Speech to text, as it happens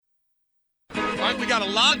right? We got a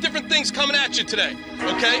lot of different things coming at you today,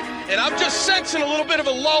 okay? And I'm just sensing a little bit of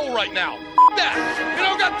a lull right now. That. We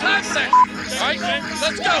don't got time for that, all right?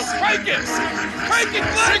 Let's go. Crank it. Crank it.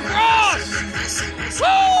 Let it cross.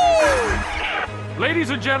 Woo! Ladies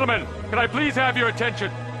and gentlemen, can I please have your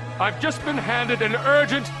attention? I've just been handed an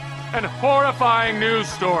urgent and horrifying news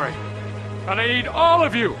story. And I need all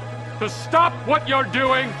of you to stop what you're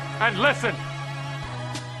doing and listen.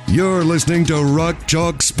 You're listening to Rock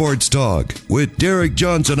Chalk Sports Talk with Derek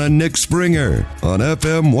Johnson and Nick Springer on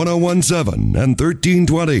FM 1017 and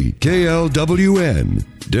 1320 KLWN.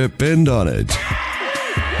 Depend on it.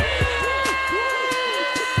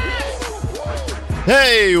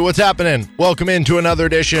 Hey, what's happening? Welcome into another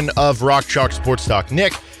edition of Rock Chalk Sports Talk.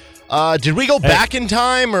 Nick, did we go back in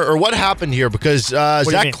time or what happened here? Because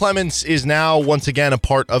Zach Clemence is now once again a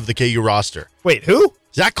part of the KU roster. Wait, who?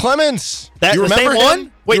 Zach Clemence. That, you remember the him? same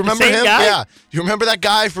one? Wait, you remember the same him? guy? Yeah. You remember that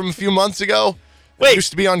guy from a few months ago? Wait,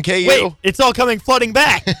 used to be on KU. Wait, it's all coming flooding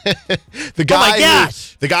back. The guy. Oh my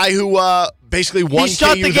gosh! The guy who basically won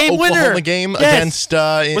KU the Oklahoma game against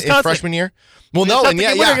in freshman year. Well, no, and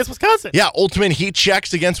against Wisconsin. Yeah, ultimate heat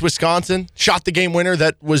checks against Wisconsin. Shot the game winner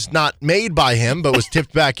that was not made by him, but was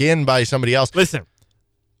tipped back in by somebody else. Listen,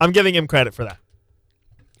 I'm giving him credit for that.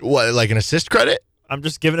 What, like an assist credit? I'm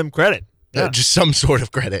just giving him credit. Yeah. Just some sort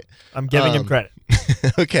of credit. I'm giving him credit.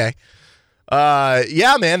 Okay.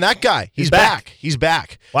 Yeah, man, that guy. He's back. He's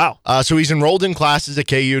back. Wow. So he's enrolled in classes at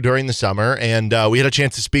KU during the summer, and we had a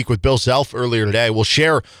chance to speak with Bill Self earlier today. We'll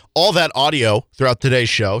share all that audio throughout today's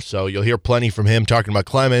show, so you'll hear plenty from him talking about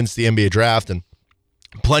Clemence, the NBA draft, and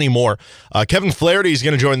plenty more. Kevin Flaherty is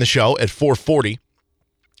going to join the show at 4:40.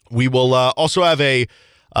 We will also have a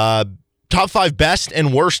top 5 best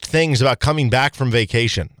and worst things about coming back from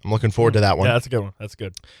vacation. I'm looking forward to that one. Yeah, that's a good one. That's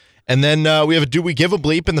good. And then we have a Do We Give a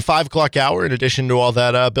Bleep in the 5 o'clock hour in addition to all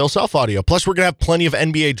that Bill Self audio. Plus, we're going to have plenty of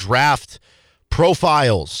NBA draft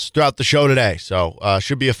profiles throughout the show today. So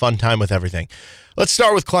should be a fun time with everything. Let's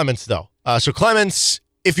start with Clemence, though. So Clemence,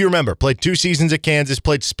 if you remember, played 2 seasons at Kansas,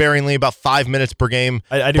 played sparingly, about 5 minutes per game.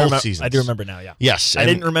 I do both remember. seasons. I do remember now, yeah. Yes. I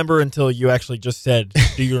didn't remember until you actually just said,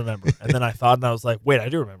 do you remember? And then I thought, and I was like, wait, I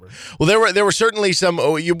do remember. Well, there were certainly some,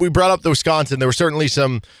 we brought up the Wisconsin, there were certainly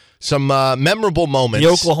some memorable moments.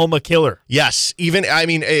 The Oklahoma killer. Yes. Even, I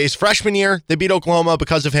mean, his freshman year, they beat Oklahoma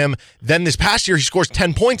because of him. Then this past year, he scores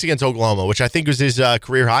 10 points against Oklahoma, which I think was his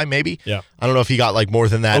career high, maybe. Yeah. I don't know if he got like more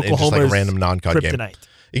than that in just like a random non-con game.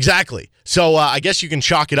 Exactly. So I guess you can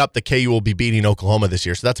chalk it up that KU will be beating Oklahoma this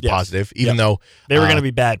year. So that's positive, even though they were going to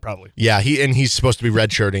be bad, probably. Yeah, he's supposed to be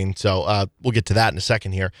redshirting. So we'll get to that in a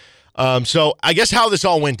second here. So I guess how this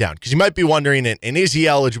all went down, because you might be wondering, and is he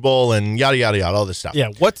eligible, and yada yada yada, all this stuff.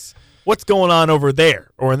 Yeah. What's going on over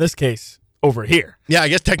there, or in this case, over here? Yeah, I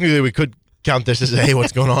guess technically we could count this as hey,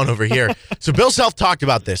 what's going on over here? So Bill Self talked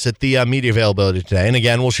about this at the media availability today, and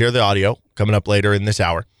again, we'll share the audio coming up later in this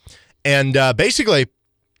hour. And basically,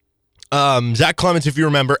 Zach Clemence, if you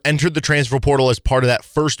remember, entered the transfer portal as part of that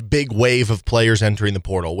first big wave of players entering the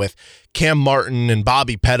portal with Cam Martin and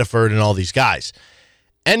Bobby Pettiford and all these guys.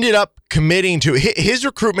 Ended up committing to his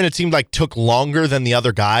recruitment. It seemed like took longer than the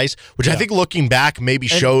other guys, which I think looking back maybe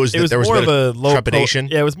shows that there was a bit of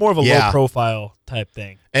trepidation. It was more of a low profile type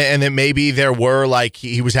thing. And then maybe there were like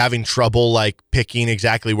he was having trouble like picking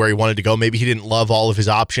exactly where he wanted to go. Maybe he didn't love all of his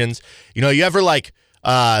options. You know, you ever like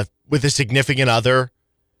with a significant other,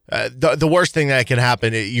 the worst thing that can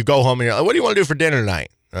happen, you go home and you're like, what do you want to do for dinner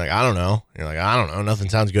tonight? You're like, I don't know. You're like, I don't know. Nothing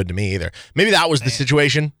sounds good to me either. Maybe that was the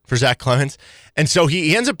situation for Zach Clemence. And so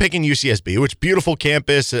he ends up picking UCSB, which beautiful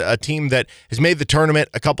campus, a team that has made the tournament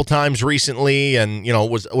a couple times recently and, you know,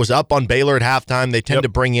 was up on Baylor at halftime. They tend to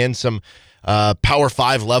bring in some Power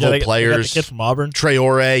 5 level players. They got the kid from Auburn.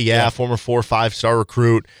 Traore, former 4 or 5-star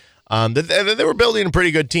recruit. They were building a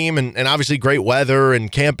pretty good team and obviously great weather and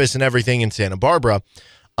campus and everything in Santa Barbara.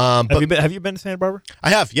 Have you been to Santa Barbara? I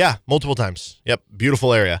have, yeah, multiple times. Yep,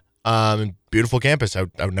 beautiful area, beautiful campus. I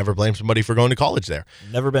would never blame somebody for going to college there.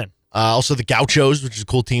 Never been. Also the Gauchos, which is a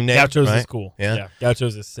cool team name. Gauchos right? is cool. Yeah,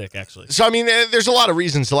 Gauchos is sick, actually. So I mean, there's a lot of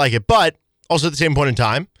reasons to like it, but also at the same point in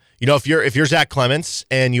time, you know, if you're Zach Clemence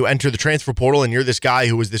and you enter the transfer portal and you're this guy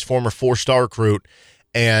who was this former 4-star recruit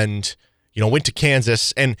and you know, went to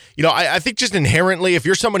Kansas. And, you know, I think just inherently, if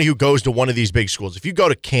you're somebody who goes to one of these big schools, if you go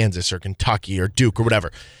to Kansas or Kentucky or Duke or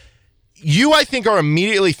whatever, you, I think, are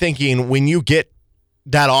immediately thinking when you get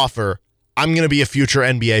that offer, I'm going to be a future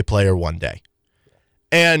NBA player one day.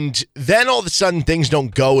 And then all of a sudden things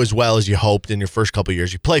don't go as well as you hoped in your first couple of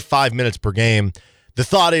years. You play 5 minutes per game. The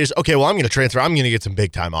thought is, okay, well, I'm going to transfer. I'm going to get some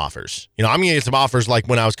big time offers. You know, I'm going to get some offers like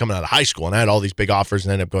when I was coming out of high school and I had all these big offers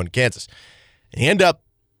and ended up going to Kansas. And you end up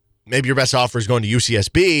maybe your best offer is going to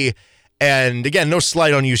UCSB. And again, no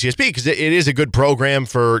slight on UCSB because it is a good program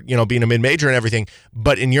for, being a mid-major and everything.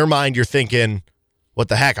 But in your mind, you're thinking, what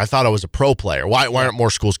the heck? I thought I was a pro player. Why aren't more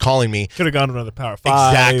schools calling me? Could have gone to another Power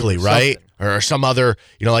 5. Exactly, right? Something. Or some other,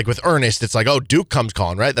 like with Ernest, it's like, oh, Duke comes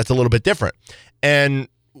calling, right? That's a little bit different. And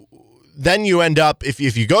then you end up, if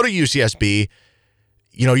you go to UCSB,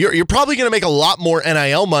 you're probably going to make a lot more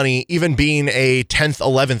NIL money even being a 10th,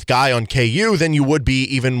 11th guy on KU than you would be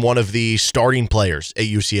even one of the starting players at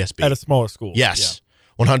UCSB. At a smaller school. Yes,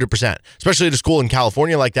 100%. Especially at a school in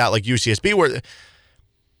California like that, like UCSB, where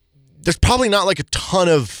there's probably not like a ton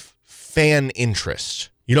of fan interest.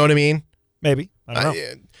 You know what I mean? Maybe. I don't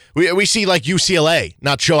know. We see like UCLA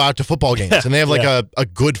not show out to football games, and they have like a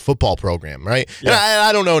good football program, right? Yeah. And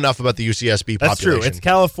I don't know enough about the UCSB That's population. true. It's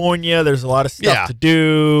California. There's a lot of stuff to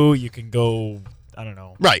do. You can go, I don't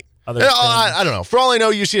know. Right. I don't know. For all I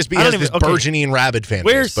know, UCSB has this burgeoning rabid fan base.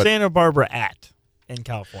 Where's Santa Barbara at in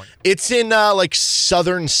California? It's in like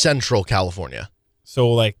southern central California.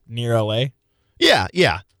 So like near LA? Yeah.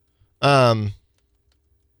 I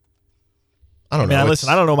don't know. Listen,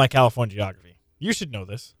 I don't know my California geography. You should know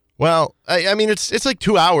this. Well, I mean, it's like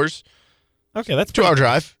 2 hours. Okay, that's 2 hour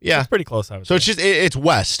drive. Yeah, that's pretty close. I would so say. it's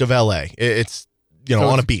west of LA. It's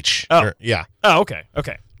on a beach. Oh, yeah. Oh,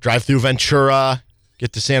 okay. Drive through Ventura,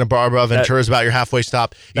 get to Santa Barbara. Ventura's about your halfway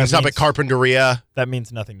stop. You can stop at Carpinteria. That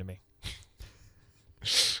means nothing to me.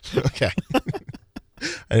 Okay.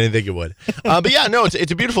 I didn't think it would. But yeah, no,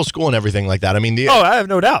 it's a beautiful school and everything like that. I mean, I have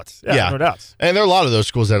no doubts. Yeah, I have no doubts. And there are a lot of those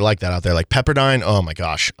schools that are like that out there, like Pepperdine. Oh my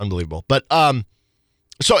gosh, unbelievable. But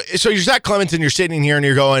so you're Zach Clemence and you're sitting here and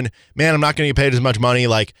you're going, man, I'm not going to get paid as much money.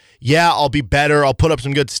 Like, yeah, I'll be better. I'll put up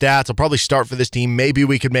some good stats. I'll probably start for this team. Maybe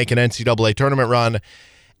we could make an NCAA tournament run.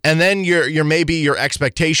 And then your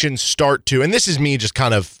expectations start to, and this is me just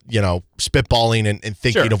kind of, spitballing and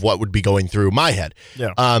thinking of what would be going through my head.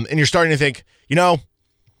 Yeah. And you're starting to think,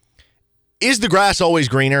 is the grass always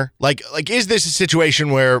greener? Like, is this a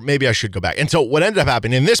situation where maybe I should go back? And so what ended up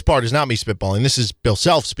happening, and this part is not me spitballing, this is Bill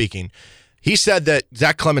Self speaking. He said that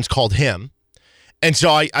Zach Clemence called him. And so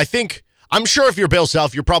I think, I'm sure if you're Bill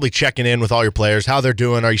Self, you're probably checking in with all your players, how they're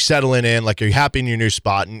doing. Are you settling in? Like, are you happy in your new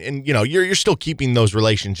spot? And you're still keeping those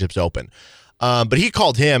relationships open. But he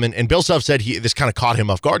called him, and Bill Self said this kind of caught him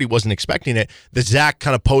off guard. He wasn't expecting it, that Zach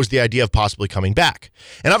kind of posed the idea of possibly coming back.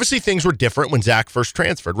 And obviously things were different when Zach first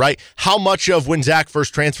transferred, right? How much of when Zach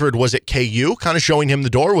first transferred was it KU kind of showing him the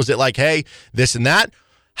door? Was it like, hey, this and that?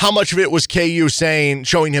 How much of it was KU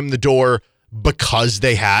showing him the door because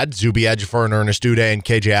they had Zuby Ejiofor and Ernest Uday and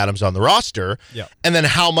KJ Adams on the roster? Yeah. And then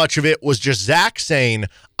how much of it was just Zach saying,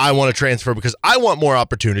 I want to transfer because I want more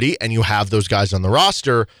opportunity, and you have those guys on the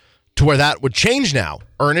roster to where that would change now.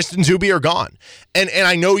 Ernest and Zuby are gone. And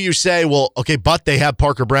I know you say, well, okay, but they have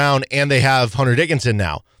Parker Brown and they have Hunter Dickinson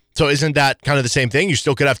now. So isn't that kind of the same thing? You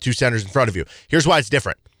still could have two centers in front of you. Here's why it's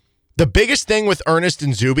different. The biggest thing with Ernest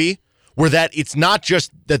and Zuby were that it's not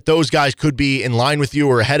just that those guys could be in line with you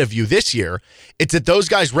or ahead of you this year. It's that those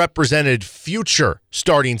guys represented future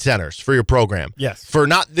starting centers for your program. Yes. For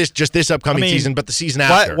not just this upcoming season, but the season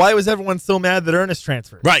after. Why was everyone so mad that Ernest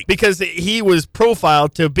transferred? Right. Because he was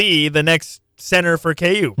profiled to be the next center for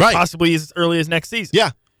KU. Right. Possibly as early as next season.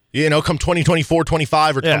 Yeah. Come 2024,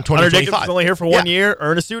 25, or come Hunter 2025. Dickinson's only here for 1 year.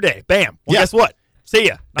 Ernest Uday. Bam. Well, guess what? See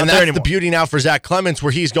ya. Not and there that's anymore. the beauty now for Zach Clemence,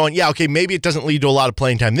 where he's going, okay, maybe it doesn't lead to a lot of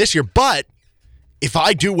playing time this year, but if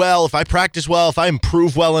I do well, if I practice well, if I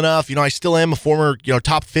improve well enough, I still am a former,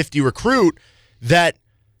 top 50 recruit, that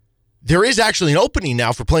there is actually an opening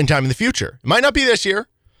now for playing time in the future. It might not be this year,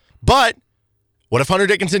 but what if Hunter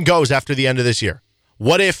Dickinson goes after the end of this year?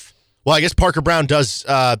 What if, I guess Parker Brown does,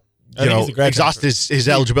 exhaust his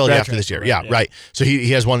eligibility after this year. Yeah, right. So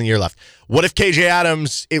he has 1 year left. What if KJ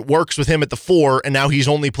Adams, it works with him at the 4, and now he's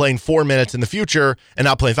only playing 4 minutes in the future and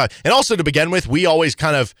not playing 5? And also, to begin with, we always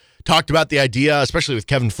kind of talked about the idea, especially with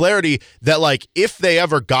Kevin Flaherty, that like if they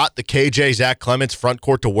ever got the KJ Zach Clemence front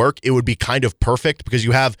court to work, it would be kind of perfect because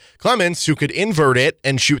you have Clemence who could invert it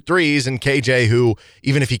and shoot threes, and KJ who,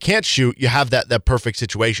 even if he can't shoot, you have that perfect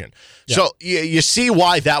situation. Yeah. So you see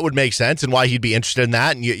why that would make sense and why he'd be interested in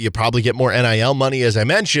that, and you probably get more NIL money, as I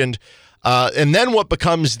mentioned. And then what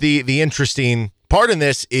becomes the interesting part in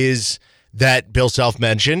this is that Bill Self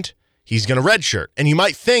mentioned he's going to redshirt. And you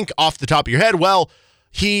might think off the top of your head, well,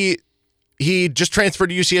 he just transferred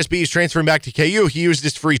to UCSB. He's transferring back to KU. He used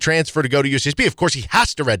this free transfer to go to UCSB. Of course, he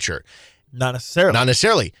has to redshirt. Not necessarily. Not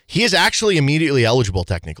necessarily. He is actually immediately eligible,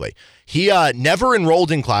 technically. He never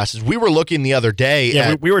enrolled in classes. We were looking the other day.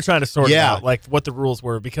 Yeah, we were trying to sort it Yeah. out, like what the rules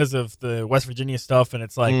were because of the West Virginia stuff, and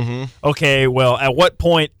it's like, okay, well, at what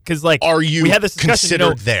point? Because like, Are you we had this discussion,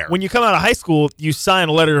 considered there? When you come out of high school, you sign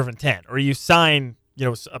a letter of intent, or you sign,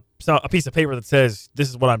 a piece of paper that says this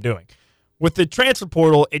is what I'm doing. With the transfer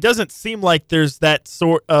portal, it doesn't seem like there's that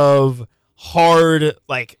sort of hard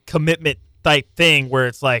like commitment type thing where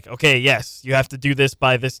it's like, okay, yes, you have to do this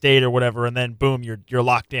by this date or whatever, and then boom, you're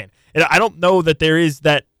locked in. And I don't know that there is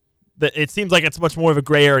that. That it seems like it's much more of a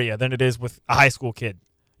gray area than it is with a high school kid.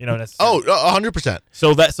 Oh, 100%.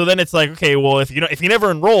 So then it's like, okay, well, if you never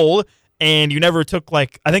enrolled and you never took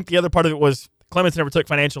like, I think the other part of it was Clemence never took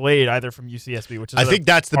financial aid either from UCSB, which is I think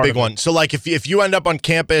that's the big one. So like if you end up on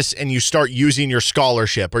campus and you start using your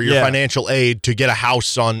scholarship or your financial aid to get a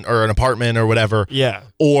house or an apartment or whatever. Yeah.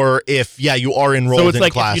 Or if you are enrolled so it's in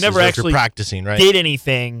like classes if you never or if actually you're practicing, right? did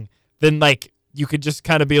anything, then like you could just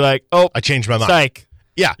kind of be like, oh, I changed my mind. Psych.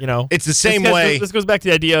 Yeah. It's the same way. This goes back to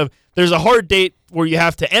the idea of there's a hard date where you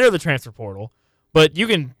have to enter the transfer portal, but you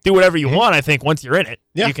can do whatever you want, I think, once you're in it.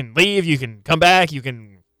 Yeah. You can leave, you can come back, you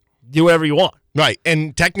can do whatever you want. Right.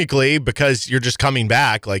 And technically, because you're just coming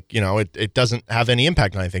back, like, it doesn't have any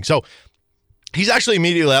impact on anything. So he's actually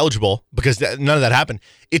immediately eligible because none of that happened.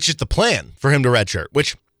 It's just the plan for him to redshirt,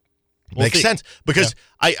 which makes sense because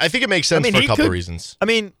I think it makes sense for a couple of reasons. I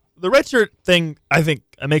mean, the redshirt thing, I think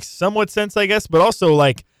it makes somewhat sense, I guess, but also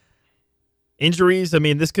like injuries. I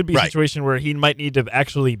mean, this could be a situation where he might need to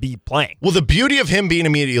actually be playing. Well, the beauty of him being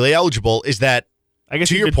immediately eligible is that, I guess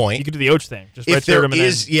to your point, you could do the Oach thing. Just if redshirt there him and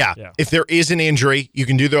is, if there is an injury, you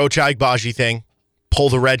can do the Ochai Agbaji thing, pull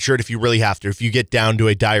the red shirt if you really have to, if you get down to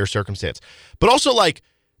a dire circumstance. But also, like,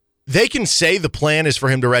 they can say the plan is for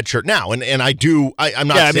him to redshirt now, and I'm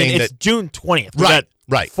not saying it's that June 20th.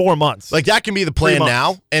 Right. 4 months. Like, that can be the plan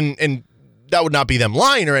now, and that would not be them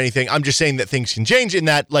lying or anything. I'm just saying that things can change in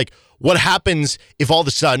that, like, what happens if all of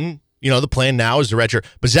a sudden, the plan now is the redshirt,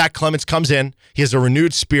 but Zach Clemence comes in, he has a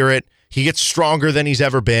renewed spirit, he gets stronger than he's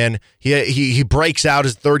ever been, he breaks out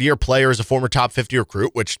as a third-year player, as a former top 50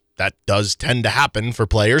 recruit, which that does tend to happen for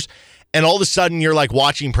players, and all of a sudden you're, like,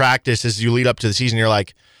 watching practice as you lead up to the season, you're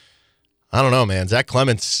like, I don't know, man, Zach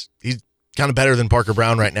Clemence, he's kind of better than Parker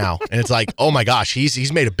Brown right now. And it's like, oh my gosh,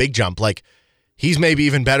 he's made a big jump. Like, he's maybe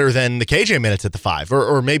even better than the KJ minutes at the 5,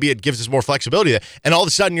 or maybe it gives us more flexibility. And all of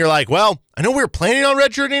a sudden you're like, well, I know we were planning on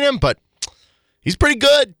redshirting him, but he's pretty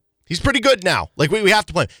good. He's pretty good now. Like, we have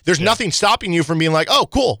to play him. There's nothing stopping you from being like, oh,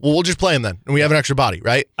 cool, well, we'll just play him then, and we have an extra body,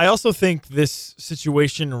 right? I also think this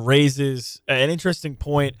situation raises an interesting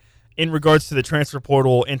point in regards to the transfer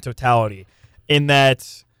portal in totality, in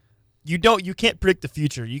that you can't predict the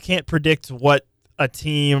future. You can't predict what a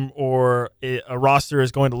team or a roster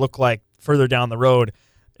is going to look like further down the road.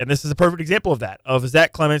 And this is a perfect example of that, of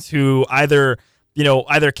Zach Clemence, who either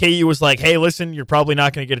KU was like, hey, listen, you're probably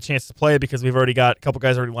not going to get a chance to play because we've already got a couple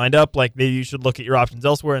guys already lined up. Like, maybe you should look at your options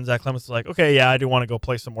elsewhere. And Zach Clemence was like, okay, yeah, I do want to go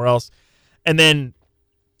play somewhere else. And then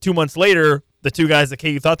 2 months later, the two guys that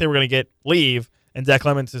KU thought they were going to get leave, and Zach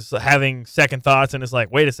Clemence is having second thoughts and is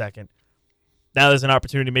like, wait a second. Now there's an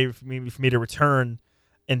opportunity maybe for me to return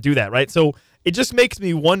and do that, right? So it just makes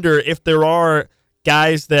me wonder if there are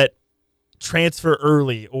guys that transfer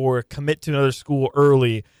early or commit to another school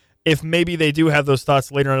early, if maybe they do have those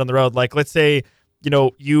thoughts later on the road. Like, let's say,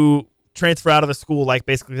 you transfer out of a school like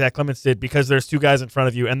basically Zach Clemence did because there's two guys in front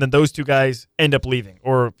of you, and then those two guys end up leaving,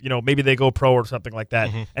 or, maybe they go pro or something like that.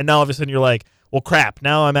 Mm-hmm. And now all of a sudden you're like, well, crap,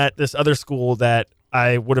 now I'm at this other school that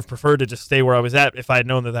I would have preferred to just stay where I was at if I had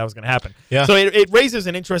known that was going to happen. Yeah. So it raises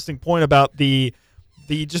an interesting point about the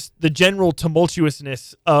general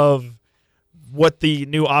tumultuousness of what the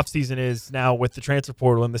new offseason is now with the transfer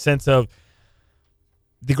portal, in the sense of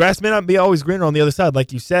the grass may not be always greener on the other side,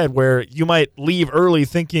 like you said, where you might leave early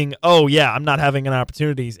thinking, oh, yeah, I'm not having any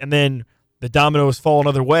opportunities, and then the dominoes fall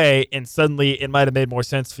another way, and suddenly it might have made more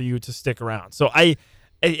sense for you to stick around. So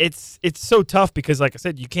it's so tough because, like I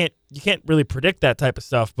said, you can't really predict that type of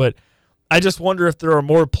stuff. But I just wonder if there are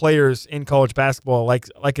more players in college basketball like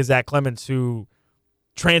a Zach Clemence who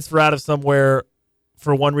transfer out of somewhere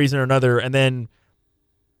for one reason or another, and then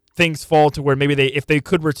things fall to where maybe if they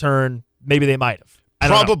could return, maybe they might have.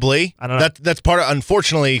 Probably. I don't know. That's part of,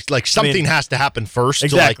 unfortunately, like, something has to happen first.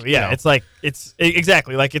 Exactly. It's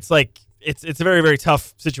a very, very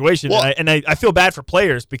tough situation. Well, and I feel bad for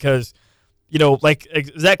players because like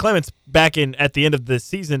Zach Clemence back at the end of the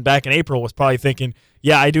season, back in April, was probably thinking,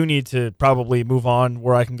 yeah, I do need to probably move on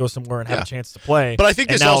where I can go somewhere and have a chance to play. But I think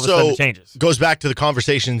this now also changes. Goes back to the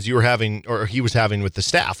conversations you were having, or he was having with the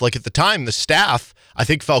staff. Like at the time, the staff, I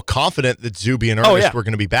think, felt confident that Zuby and Ernest were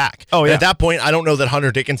going to be back. Oh, yeah. And at that point, I don't know that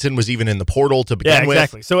Hunter Dickinson was even in the portal to begin with. Yeah,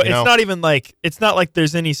 exactly. So it's not like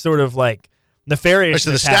there's any sort of like nefarious. So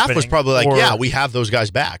the staff was probably like, we have those guys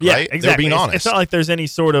back, right? Exactly. They're being honest. It's not like there's any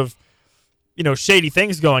sort of shady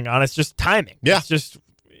things going on. It's just timing. Yeah. It's just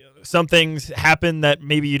some things happen that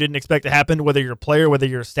maybe you didn't expect to happen, whether you're a player, whether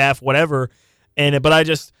you're a staff, whatever. But I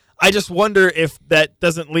just wonder if that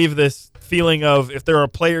doesn't leave this feeling of if there are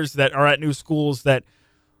players that are at new schools that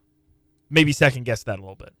maybe second guess that a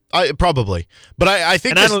little bit. Probably, but I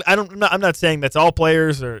think, and I'm not saying that's all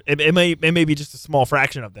players, or it may be just a small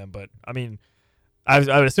fraction of them. But I mean, I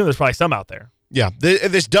would assume there's probably some out there. Yeah,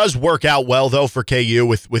 this does work out well, though, for KU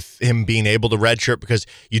with him being able to redshirt, because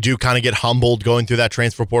you do kind of get humbled going through that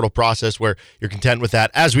transfer portal process where you're content with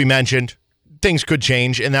that. As we mentioned, things could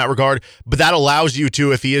change in that regard, but that allows you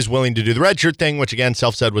to, if he is willing to do the redshirt thing, which, again,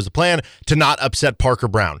 Self said was the plan, to not upset Parker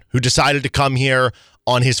Brown, who decided to come here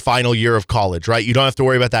on his final year of college, right? You don't have to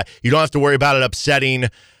worry about that. You don't have to worry about it upsetting.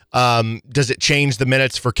 Does it change the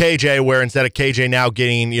minutes for KJ, where instead of KJ now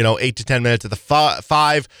getting 8 to 10 minutes at the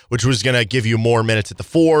 5, which was going to give you more minutes at the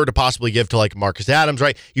 4 to possibly give to like Marcus Adams,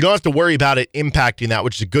 right? You don't have to worry about it impacting that,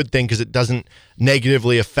 which is a good thing because it doesn't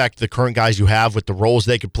negatively affect the current guys you have with the roles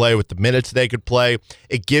they could play, with the minutes they could play.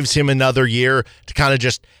 It gives him another year to kind of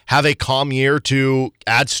just have a calm year to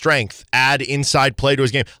add strength, add inside play to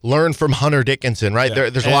his game, learn from Hunter Dickinson, right? Yeah.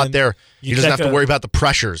 There's a lot there. He doesn't have to worry about the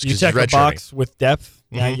pressures. You check a box with depth.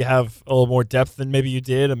 Now Mm-hmm. you have a little more depth than maybe you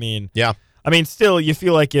did. I mean, yeah. Still, you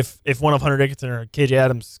feel like if one of Hunter Dickinson or KJ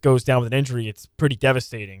Adams goes down with an injury, it's pretty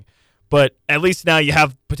devastating. But at least now you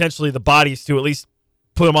have potentially the bodies to at least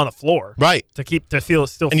put them on the floor, right? To feel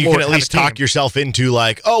still. And you can at least talk yourself into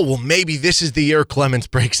like, oh, well, maybe this is the year Clemence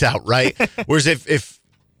breaks out, right? Whereas if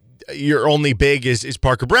your only big is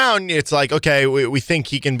Parker Brown, it's like, okay, we think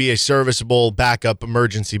he can be a serviceable backup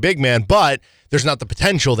emergency big man, but there's not the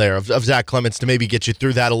potential there of Zach Clemence to maybe get you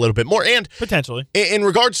through that a little bit more. And potentially, in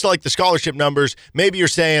regards to like the scholarship numbers, maybe you're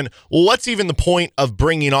saying, well, what's even the point of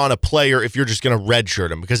bringing on a player if you're just going to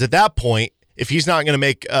redshirt him? Because at that point, if he's not going to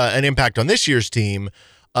make an impact on this year's team,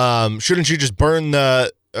 shouldn't you just burn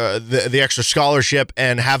the extra scholarship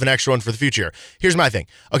and have an extra one for the future? Here's my thing.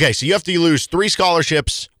 Okay, so you have to lose 3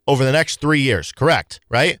 scholarships over the next 3 years, correct?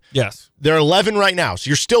 Right? Yes. There are 11 right now, so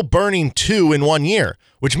you're still burning 2 in 1 year,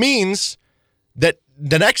 which means that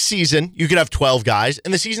the next season you could have 12 guys,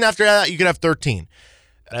 and the season after that you could have 13.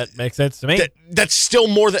 That makes sense to me. That's still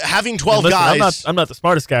more than having 12 guys. I'm not the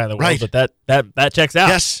smartest guy in the world, right. But that checks out.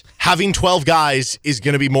 Yes, having 12 guys is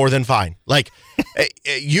going to be more than fine. Like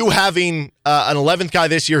you having an 11th guy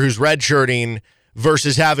this year who's redshirting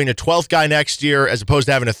versus having a 12th guy next year as opposed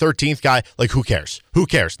to having a 13th guy, like who cares? Who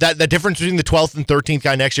cares? That the difference between the 12th and 13th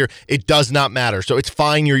guy next year, it does not matter. So it's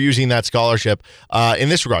fine you're using that scholarship in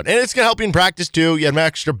this regard. And it's going to help you in practice too. You have an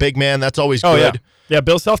extra big man. That's always good. Yeah,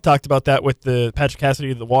 Bill Self talked about that with the Patrick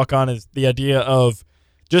Cassidy, the walk-on, is the idea of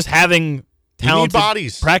just having talented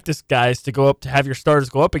bodies, practice guys to go up to have your starters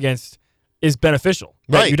go up against is beneficial.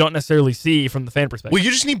 Right. You don't necessarily see from the fan perspective. Well, you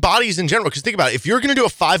just need bodies in general, because think about it. If you're going to do a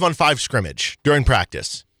 5-on-5 scrimmage during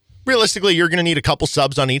practice, realistically, you're going to need a couple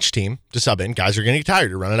subs on each team to sub in. Guys are going to get tired.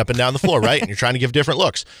 You're running up and down the floor, right? And you're trying to give different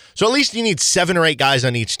looks. So at least you need 7 or 8 guys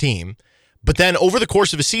on each team. But then over the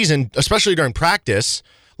course of a season, especially during practice,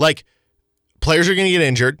 like players are going to get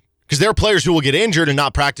injured. Because there are players who will get injured and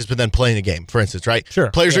not practice, but then play in a game, for instance, right? Sure.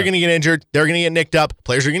 Players are going to get injured. They're going to get nicked up.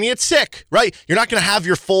 Players are going to get sick, right? You're not going to have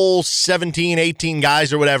your full 17, 18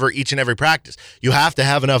 guys or whatever each and every practice. You have to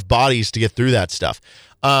have enough bodies to get through that stuff.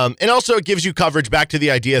 And also it gives you coverage back to the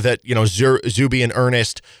idea that, Zuby and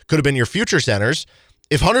Ernest could have been your future centers.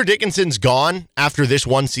 If Hunter Dickinson's gone after this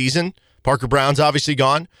one season, Parker Brown's obviously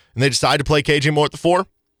gone, and they decide to play KJ Moore at the 4,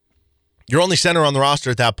 your only center on the roster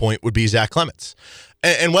at that point would be Zach Clemence.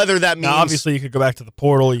 And whether that means... Now, obviously, you could go back to the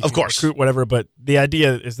portal. You of course. Recruit, whatever, but the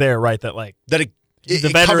idea is there, right? That the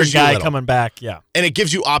veteran guy coming back, yeah. And it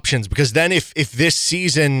gives you options, because then if this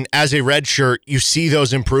season, as a redshirt, you see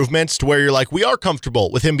those improvements to where you're like, we are comfortable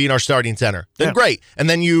with him being our starting center, then great. And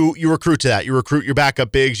then you recruit to that. You recruit your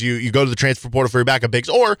backup bigs. You go to the transfer portal for your backup bigs.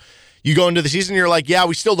 Or you go into the season and you're like, yeah,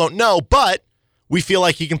 we still don't know, but... we feel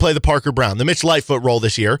like he can play the Parker Brown, the Mitch Lightfoot role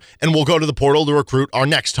this year, and we'll go to the portal to recruit our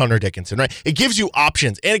next Hunter Dickinson, right? It gives you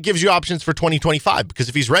options, and it gives you options for 2025, because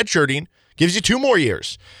if he's redshirting, Gives you 2 more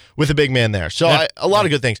years with a big man there. So a lot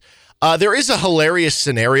of good things. There is a hilarious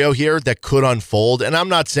scenario here that could unfold, and I'm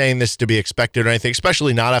not saying this to be expected or anything,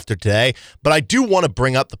 especially not after today, but I do want to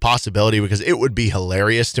bring up the possibility because it would be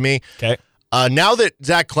hilarious to me. Okay. Now that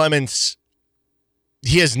Zach Clemence,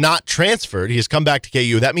 he has not transferred, he has come back to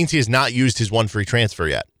KU, that means he has not used his 1 free transfer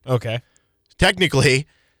yet. Okay. Technically,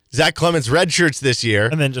 Zach Clemence redshirts this year.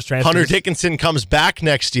 And then just transfers. Hunter Dickinson comes back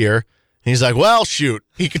next year, and he's like, well, shoot,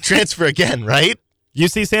 he could transfer again, right?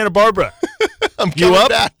 UC Santa Barbara. I'm coming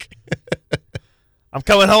back. I'm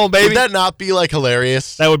coming home, baby. Would that not be, like,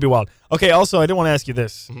 hilarious? That would be wild. Okay, also, I did want to ask you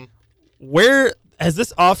this. Mm-hmm. Where has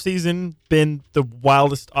this offseason been the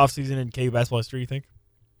wildest offseason in KU basketball history, you think?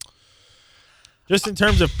 Just in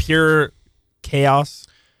terms of pure chaos?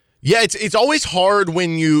 Yeah, it's always hard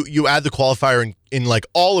when you add the qualifier in like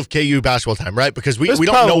all of KU basketball time, right? Because we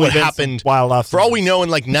don't know what happened. Wild off. For all we know, in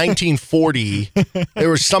like 1940, there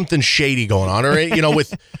was something shady going on, or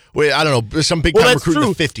with I don't know, some big time recruit in the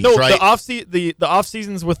 50s, right? The off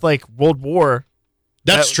seasons with like World War.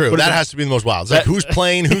 That's true. That has to be the most wild. It's like who's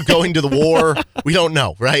playing, who's going to the war. We don't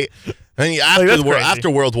know, right? And then after the war,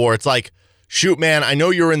 after World War, it's like, shoot, man, I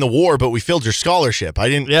know you were in the war, but we filled your scholarship. I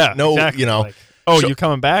didn't know, exactly. Like, you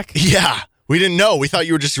coming back? Yeah. We didn't know. We thought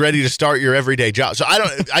you were just ready to start your everyday job. So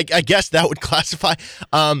I guess that would classify.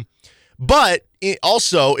 But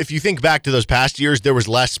also, if you think back to those past years, there was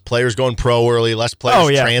less players going pro early, less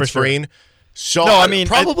players transferring. Sure. So no,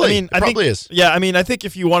 probably is. Yeah, I think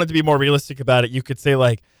if you wanted to be more realistic about it, you could say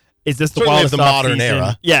like, is this the Certainly wildest of the modern season?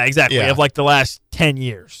 era? Yeah, exactly. Yeah. Of like the last 10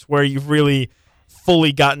 years, where you've really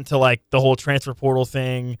fully gotten to like the whole transfer portal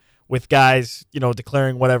thing. With guys,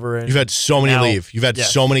 declaring whatever. And you've had so many leave. You've had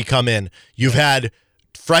so many come in. You've had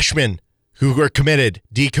freshmen who were committed,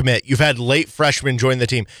 decommit. You've had late freshmen join the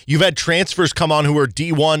team. You've had transfers come on who are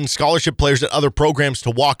D1 scholarship players at other programs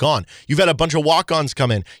to walk on. You've had a bunch of walk-ons come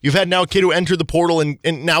in. You've had now a kid who entered the portal and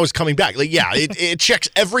now is coming back. Like, yeah, it checks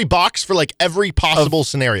every box for like every possible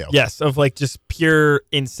scenario. Yes, of like just pure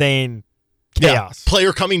insane chaos. Yeah.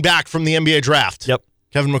 Player coming back from the NBA draft. Yep.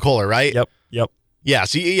 Kevin McCullough, right? Yep. Yeah,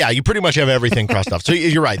 so you pretty much have everything crossed off. So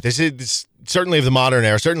you're right. This is certainly of the modern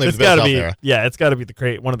era, certainly of the best era. Yeah, it's got to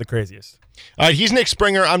be one of the craziest. All right, he's Nick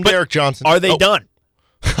Springer. I'm Derek Johnson. Are they done?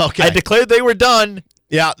 Okay. I declared they were done.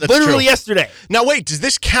 Yeah, that's literally true. yesterday. Now wait, does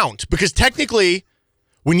this count? Because technically,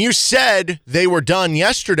 when you said they were done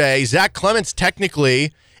yesterday, Zach Clemence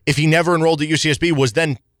technically, if he never enrolled at UCSB, was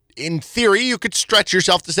then, in theory, you could stretch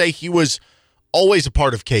yourself to say he was always a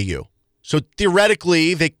part of KU. So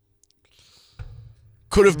theoretically, they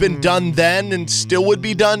could have been done then and still would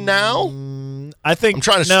be done now? I think I'm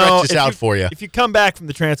trying to stretch this out for you. If you come back from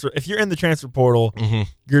the transfer, if you're in the transfer portal,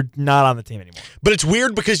 you're not on the team anymore. But it's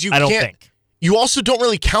weird because I don't think. You also don't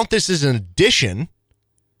really count this as an addition.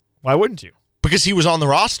 Why wouldn't you? Because he was on the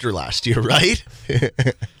roster last year, right?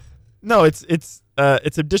 No, it's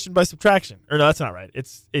addition by subtraction. Or no, that's not right.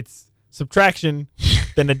 It's subtraction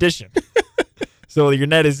then addition. So your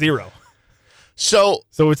net is 0. So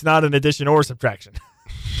it's not an addition or subtraction.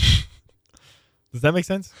 Does that make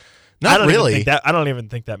sense? Not really. I don't even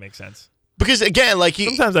think that makes sense. Because again, like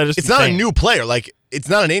sometimes it's not a new player. Like it's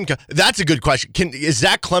not an income. That's a good question. Is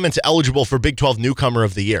Zach Clemence eligible for Big 12 Newcomer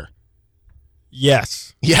of the Year?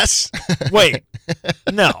 Yes. Yes. Wait.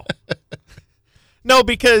 No. No,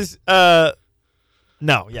 because no.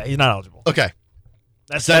 Yeah, he's not eligible. Okay.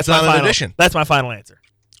 That's not an addition. That's my final answer.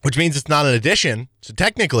 Which means it's not an addition. So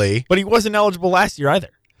technically, but he wasn't eligible last year either.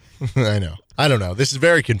 I know. I don't know. This is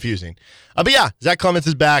very confusing. But yeah, Zach Clemence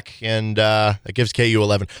is back, and that gives KU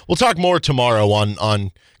 11. We'll talk more tomorrow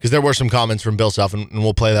on because there were some comments from Bill Self, and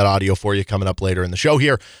we'll play that audio for you coming up later in the show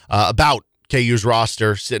here about KU's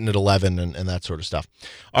roster sitting at 11 and that sort of stuff.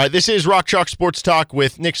 All right, this is Rock Chalk Sports Talk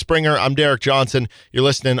with Nick Springer. I'm Derek Johnson. You're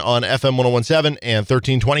listening on FM 1017 and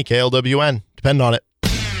 1320 KLWN. Depend on it.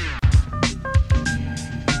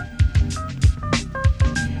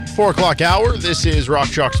 4 o'clock hour. This is Rock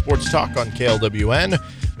Chalk Sports Talk on KLWN.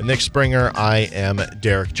 With Nick Springer, I am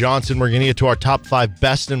Derek Johnson. We're going to get to our top 5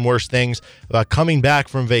 best and worst things about coming back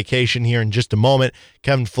from vacation here in just a moment.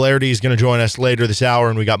 Kevin Flaherty is going to join us later this hour,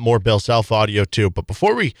 and we got more Bill Self audio too. But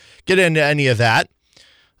before we get into any of that,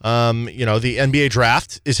 the NBA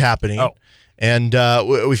draft is happening. Oh. And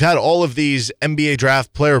we've had all of these NBA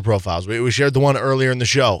draft player profiles. We shared the one earlier in the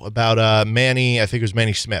show about Manny, I think it was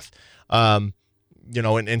Manny Smith. And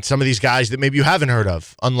some of these guys that maybe you haven't heard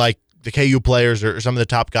of, unlike the KU players or some of the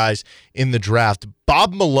top guys in the draft.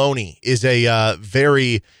 Bob Maloney is a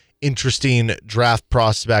very interesting draft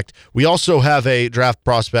prospect. We also have a draft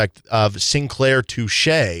prospect of Sinclair Touche.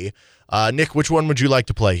 Nick, which one would you like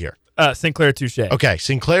to play here? Sinclair Touche. Okay,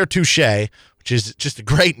 Sinclair Touche, which is just a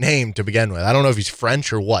great name to begin with. I don't know if he's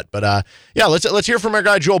French or what, but yeah, let's hear from our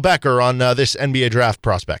guy Joel Becker on this NBA draft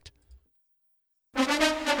prospect.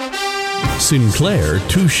 Sinclair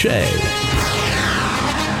Touche.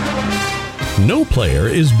 No player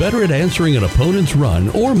is better at answering an opponent's run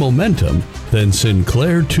or momentum than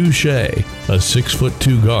Sinclair Touche, a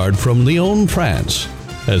 6'2" guard from Lyon, France.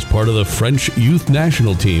 As part of the French youth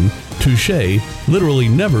national team, Touche literally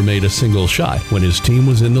never made a single shot when his team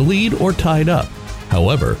was in the lead or tied up.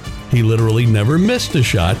 However, he literally never missed a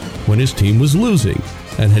shot when his team was losing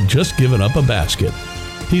and had just given up a basket.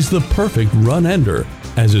 He's the perfect run ender,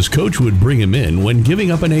 as his coach would bring him in when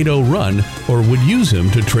giving up an 8-0 run or would use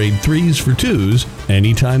him to trade 3s for 2s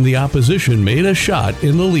anytime the opposition made a shot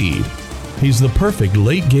in the lead. He's the perfect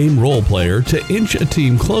late-game role player to inch a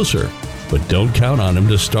team closer, but don't count on him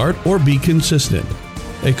to start or be consistent.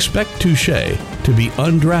 Expect Touche to be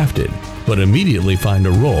undrafted, but immediately find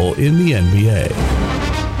a role in the NBA.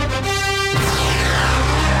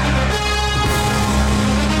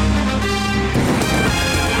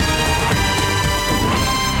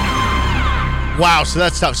 Wow, so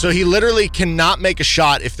that's tough. So he literally cannot make a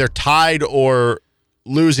shot if they're tied or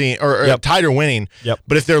losing, or tied or winning. Yep.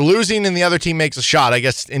 But if they're losing and the other team makes a shot, I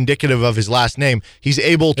guess indicative of his last name, he's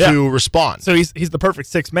able to respond. So he's the perfect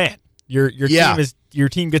sixth man. Your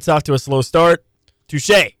team gets off to a slow start. Touche.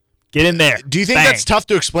 Get in there. Do you think Bang. that's tough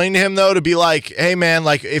to explain to him, though, to be like, hey, man,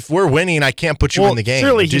 like, if we're winning, I can't put you in the game?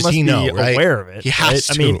 Surely Does he must know, be right? aware of it. He has right?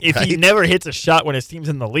 to, I mean, if he right? never hits a shot when his team's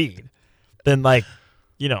in the lead, then, like,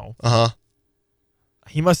 he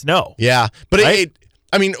must know. Yeah. But, right?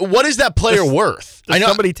 I mean, what is that player worth? Does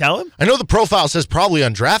somebody tell him? I know the profile says probably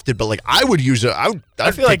undrafted, but, like, I would use I'd feel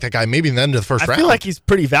take like that guy maybe in the end of the first round. I feel like he's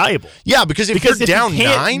pretty valuable. Yeah, because if you're down you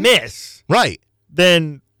can't 9, miss, right,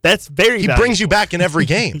 then that's very he valuable. brings you back in every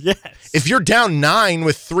game. Yes. If you're down 9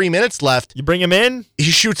 with 3 minutes left, You bring him in.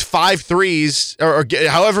 he shoots 5 threes or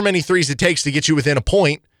however many threes it takes to get you within a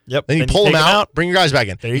point. Yep. Then you Then pull you him take him out, out. bring your guys back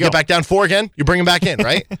in. There you get go. back down 4 again, you bring him back in,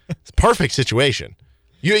 right? It's a perfect situation.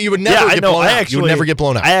 You would never get blown out. You would never get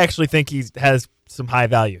blown out. I actually think he has some high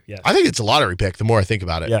value. Yes. I think it's a lottery pick the more I think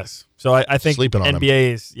about it. Yes. So I think Sleeping on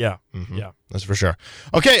NBA is yeah. That's for sure.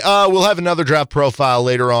 Okay, we'll have another draft profile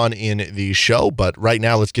later on in the show, but right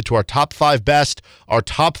now let's get to our top 5 best, our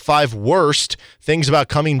top 5 worst things about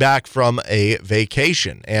coming back from a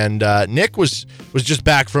vacation. And Nick was just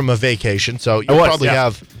back from a vacation, so you'll probably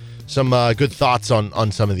have some good thoughts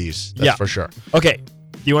on some of these. That's for sure. Okay.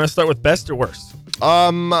 Do you want to start with best or worst? I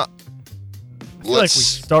feel like we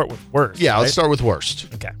start with worst. Yeah, right? let's start with worst.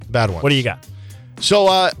 Okay. Bad one. What do you got? So,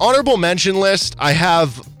 honorable mention list, I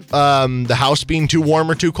have the house being too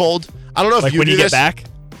warm or too cold. I don't know if Like you when do you this. get back?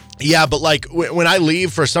 Yeah, but like when I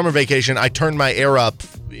leave for a summer vacation, I turn my air up,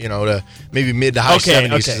 to maybe mid to high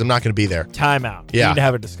 70s because I'm not going to be there. Time out. Yeah. We need to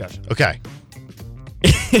have a discussion. Okay.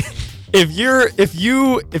 If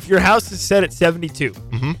your house is set at 72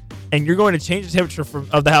 and you're going to change the temperature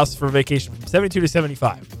of the house for vacation from 72 to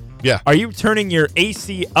 75, Yeah. are you turning your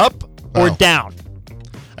AC up or down?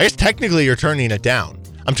 I guess technically you're turning it down.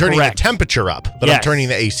 I'm turning Correct. the temperature up, but I'm Yes. turning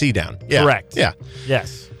the AC down. Yeah. Correct. Yeah.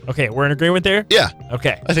 Yes. Okay, we're in agreement there? Yeah.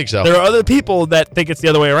 Okay. I think so. There are other people that think it's the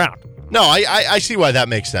other way around. No, I see why that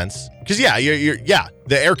makes sense. Because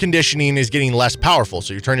the air conditioning is getting less powerful,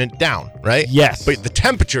 so you're turning it down, right? Yes. But the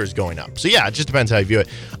temperature is going up. So yeah, it just depends how you view it.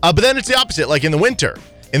 But then it's the opposite. Like in the winter,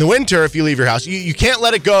 if you leave your house, you can't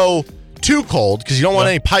let it go too cold because you don't want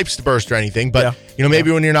any pipes to burst or anything. But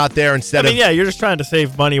maybe when you're not there, instead of you're just trying to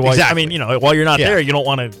save money while while you're not there, you don't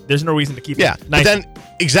want to. There's no reason to keep it nice. But then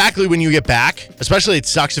exactly when you get back, especially it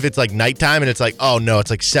sucks if it's like nighttime and it's like, oh no,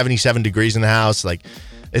 it's like 77 degrees in the house, like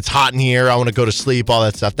it's hot in here, I want to go to sleep, all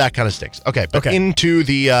that stuff. That kind of stinks. Okay, but into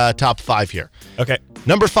the top 5 here. Okay.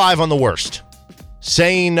 Number 5 on the worst.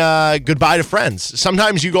 Saying goodbye to friends.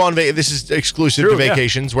 Sometimes you go on this is exclusive to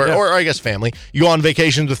vacations or I guess family. You go on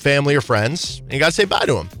vacations with family or friends and you got to say bye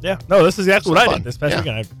to them. Yeah. No, this is exactly what I fun. did this past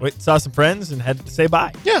weekend. I saw some friends and had to say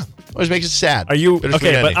bye. Yeah. Always makes it sad. Are you Bittersweet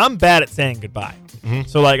okay? ending. But I'm bad at saying goodbye.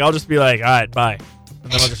 So like I'll just be like, all right, bye,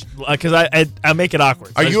 and then I'll just because I make it awkward.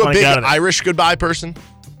 So Are I just you a wanna big get out of there. Irish goodbye person?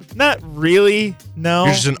 Not really. No.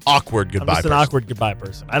 You're just an awkward I'm goodbye just an person. awkward goodbye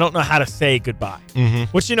person. I don't know how to say goodbye.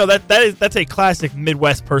 Which that's a classic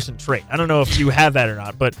Midwest person trait. I don't know if you have that or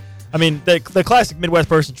not, but I mean the classic Midwest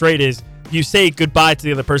person trait is you say goodbye to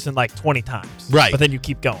the other person like 20 times, right? But then you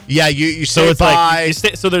keep going. Yeah, you So say it's bye.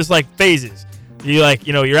 like so there's like phases. You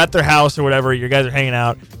you're at their house or whatever. You guys are hanging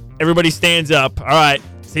out. Everybody stands up. All right,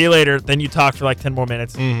 see you later. Then you talk for like 10 more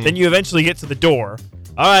minutes. Then you eventually get to the door.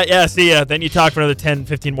 All right, yeah, see ya. Then you talk for another 10,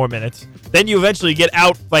 15 more minutes. Then you eventually get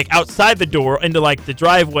out, like outside the door into like the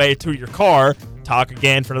driveway to your car, talk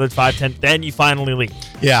again for another 5, 10, then you finally leave.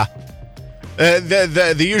 Yeah.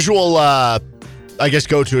 The usual, I guess,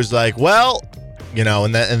 go-to is like, well,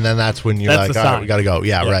 and then that's when you're like, all right, we got to go.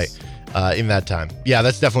 Yeah, yes. Right. In that time. Yeah,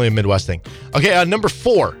 that's definitely a Midwest thing. Okay, number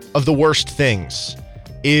 4 of the worst things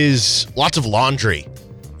is lots of laundry.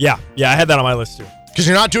 Yeah, I had that on my list too. Because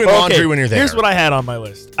you're not doing laundry when you're there. Here's what I had on my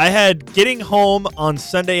list. I had getting home on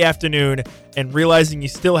Sunday afternoon and realizing you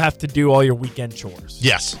still have to do all your weekend chores.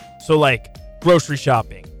 Yes. So like grocery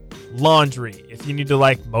shopping, laundry, if you need to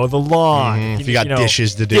like mow the lawn. If you got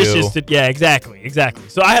dishes to do. Yeah, exactly.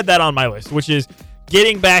 So I had that on my list, which is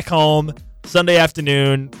getting back home Sunday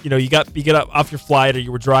afternoon. You get up off your flight or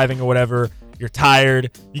you were driving or whatever. You're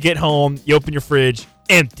tired. You get home. You open your fridge.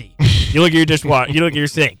 Empty. You look at your dishwasher. You look at your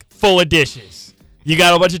sink. Full of dishes. You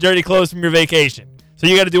got a bunch of dirty clothes from your vacation. So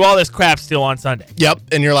you got to do all this crap still on Sunday. Yep.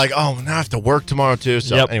 And you're like, oh, now I have to work tomorrow too.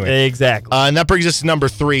 So anyway. Exactly. And that brings us to number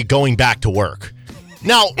 3, going back to work.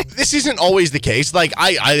 Now, this isn't always the case. Like,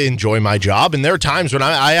 I enjoy my job, and there are times when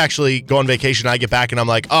I actually go on vacation, I get back, and I'm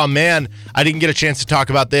like, oh, man, I didn't get a chance to talk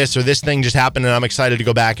about this, or this thing just happened, and I'm excited to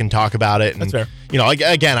go back and talk about it. And, that's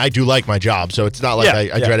fair. Again, I do like my job, so it's not like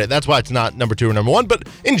I dread it. That's why it's not number 2 or number 1. But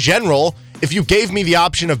in general, if you gave me the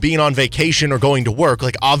option of being on vacation or going to work,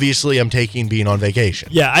 like, obviously I'm taking being on vacation.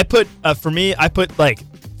 Yeah, I put, like,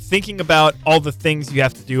 thinking about all the things you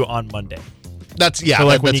have to do on Monday. That's so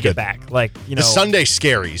like when that's you good. get back, like the Sunday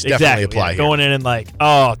scaries definitely apply here. Going in and like,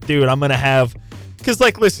 oh, dude, I'm gonna have, because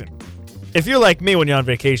like, listen, if you're like me when you're on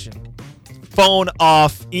vacation, phone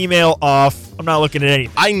off, email off, I'm not looking at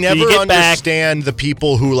anything. I never understand the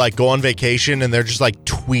people who like go on vacation and they're just like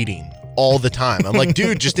tweeting all the time. I'm like,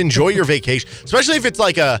 dude, just enjoy your vacation, especially if it's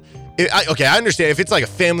like I understand if it's like a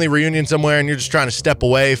family reunion somewhere and you're just trying to step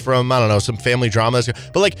away from, I don't know, some family drama.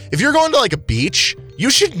 But like, if you're going to like a beach, you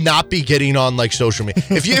should not be getting on like social media.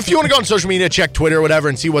 If you want to go on social media, check Twitter or whatever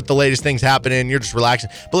and see what the latest things happening, you're just relaxing.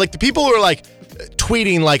 But like the people who are like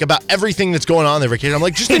tweeting like about everything that's going on their vacation, I'm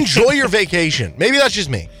like, just enjoy your vacation. Maybe that's just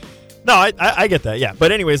me. No, I get that, yeah.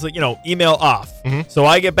 But anyways, like, email off. Mm-hmm. So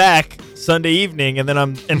I get back Sunday evening and then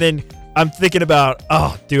I'm thinking about,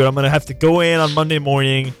 oh, dude, I'm gonna have to go in on Monday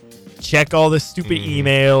morning, check all the stupid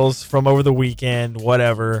emails from over the weekend,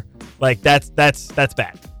 whatever. Like that's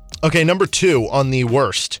bad. Okay, number 2 on the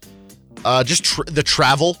worst, just the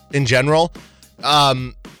travel in general.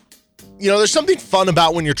 There's something fun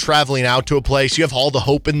about when you're traveling out to a place. You have all the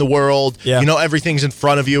hope in the world. Yeah. Everything's in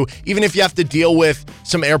front of you. Even if you have to deal with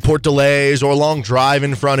some airport delays or a long drive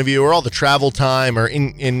in front of you or all the travel time or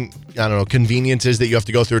in I don't know, conveniences that you have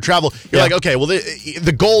to go through travel. You're like, okay, well,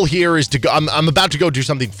 the goal here is to go. I'm about to go do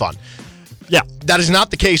something fun. Yeah. That is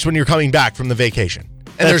not the case when you're coming back from the vacation.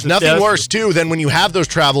 And there's nothing worse, too, than when you have those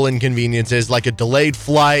travel inconveniences, like a delayed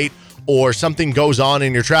flight or something goes on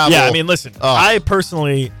in your travel. Yeah, I mean, listen, I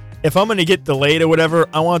personally, if I'm going to get delayed or whatever,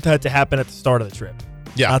 I want that to happen at the start of the trip,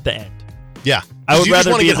 not the end. Yeah. I would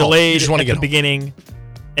rather be delayed at the home. Beginning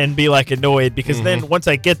and be, like, annoyed because then once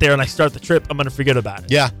I get there and I start the trip, I'm going to forget about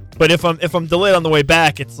it. Yeah. But if I'm delayed on the way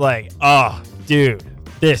back, it's like, oh, dude,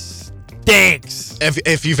 this stinks.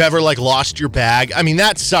 If you've ever like lost your bag, I mean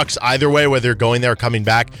that sucks either way, whether you're going there or coming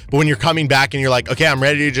back. But when you're coming back and you're like, okay, I'm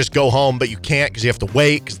ready to just go home, but you can't because you have to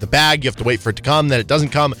wait because the bag, you have to wait for it to come, then it doesn't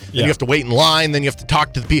come, then you have to wait in line, then you have to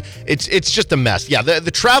talk to the people. It's just a mess. Yeah,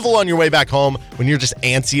 the travel on your way back home when you're just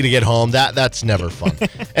antsy to get home, that's never fun.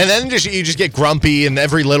 And then you just get grumpy and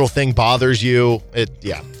every little thing bothers you.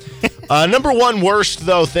 Number 1 worst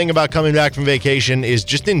though thing about coming back from vacation is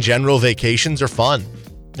just in general vacations are fun.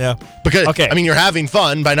 Yeah. Because, I mean, you're having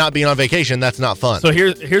fun by not being on vacation. That's not fun. So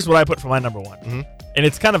here's what I put for my number 1. Mm-hmm. And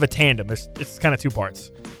it's kind of a tandem. It's kind of 2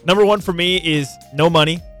 parts. Number 1 for me is no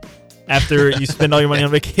money after you spend all your money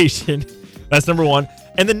on vacation. That's number 1.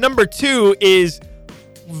 And then number 2 is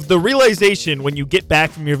the realization when you get back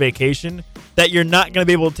from your vacation that you're not going to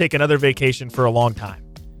be able to take another vacation for a long time.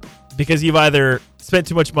 Because you've either spent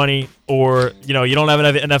too much money or, you don't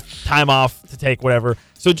have enough time off to take whatever.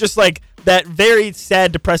 So just like that very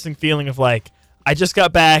sad, depressing feeling of like, I just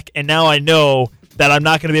got back and now I know that I'm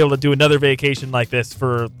not going to be able to do another vacation like this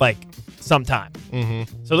for like some time.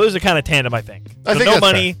 Mm-hmm. So those are kind of tandem, I think. I think no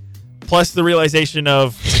money plus the realization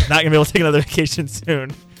of not going to be able to take another vacation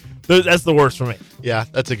soon. That's the worst for me. Yeah,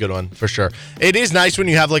 that's a good one for sure. It is nice when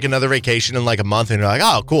you have like another vacation in like a month and you're like,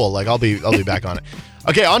 oh, cool. Like I'll be back on it.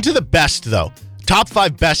 Okay, on to the best though. Top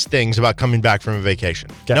 5 best things about coming back from a vacation.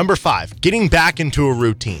 Okay. Number 5, getting back into a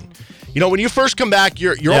routine. when you first come back,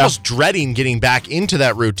 you're almost dreading getting back into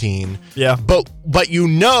that routine. Yeah. But you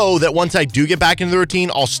know that once I do get back into the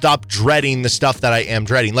routine, I'll stop dreading the stuff that I am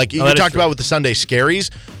dreading. Like you talked about with the Sunday scaries.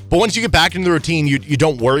 But once you get back into the routine, you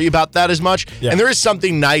don't worry about that as much. Yeah. And there is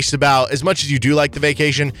something nice about, as much as you do like the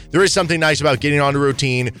vacation, there is something nice about getting on the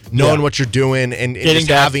routine, knowing what you're doing, and just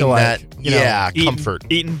having that comfort.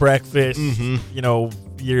 Eating breakfast,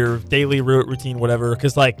 your daily routine, whatever.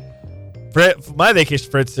 Because, like, for my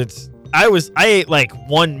vacation, for instance, I ate, like,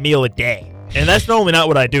 one meal a day. And that's normally not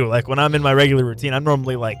what I do. Like, when I'm in my regular routine, I'm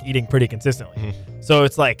normally, like, eating pretty consistently. Mm-hmm. So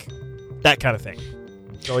it's, like, that kind of thing.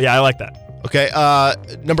 So, yeah, I like that. Okay,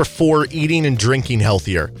 number 4, eating and drinking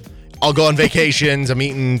healthier. I'll go on vacations. I'm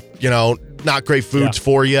eating, not great foods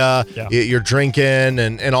for you. Yeah. You're drinking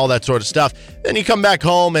and all that sort of stuff. Then you come back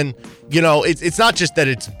home and, it's not just that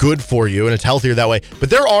it's good for you and it's healthier that way, but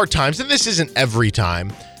there are times, and this isn't every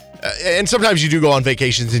time, and sometimes you do go on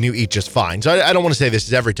vacations and you eat just fine. So I don't want to say this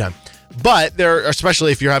is every time. But there,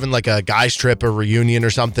 especially if you're having like a guys trip or reunion or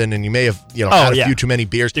something, and you may have had a few too many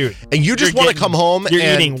beers, dude, and you just want to come home. You're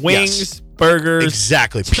eating wings, burgers,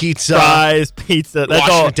 exactly, pizza, fries, pizza. That's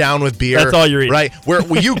washing all. It down with beer. That's all you're eating, right? Where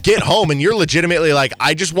you get home and you're legitimately like,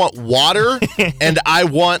 I just want water and I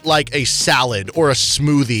want like a salad or a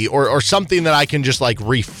smoothie or something that I can just like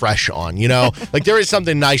refresh on. Like there is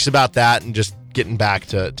something nice about that, and just getting back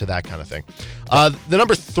to that kind of thing. The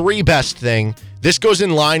number 3 best thing. This goes in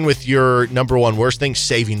line with your number 1 worst thing,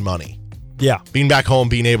 saving money. Yeah. Being back home,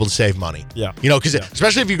 being able to save money. Yeah. Because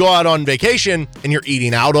especially if you go out on vacation and you're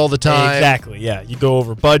eating out all the time. Exactly, yeah. You go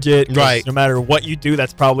over budget. Right. No matter what you do,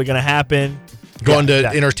 that's probably going to happen. Going to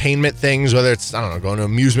entertainment things, whether it's, I don't know, going to an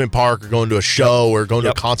amusement park or going to a show or going to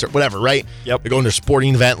a concert, whatever, right? Yep. You're going to a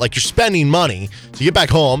sporting event. Like, you're spending money. So you get back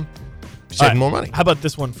home, you're saving more money. How about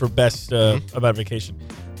this one for best about vacation?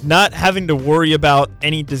 Not having to worry about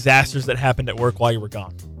any disasters that happened at work while you were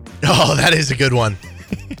gone. Oh, that is a good one.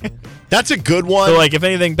 That's a good one. So, like, if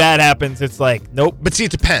anything bad happens, it's like, nope. But see, it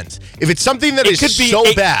depends. If it's something that is so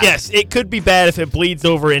bad. Yes, it could be bad if it bleeds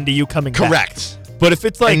over into you coming back. Correct. But if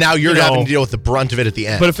it's like, and now you're having to deal with the brunt of it at the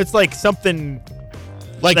end. But if it's like something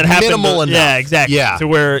like that minimal enough. Yeah, exactly. Yeah. To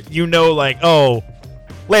where like, oh,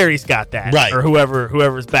 Larry's got that. Right. Or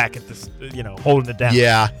whoever's back at this, holding it down.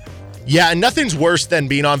 Yeah. Yeah, and nothing's worse than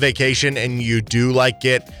being on vacation and you do like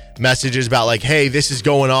get messages about like, hey, this is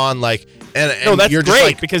going on, like, and no, that's you're great just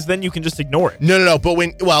like, because then you can just ignore it. No,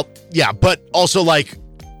 but also like,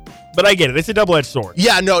 but I get it. It's a double-edged sword.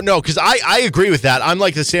 Yeah, no, because I agree with that. I'm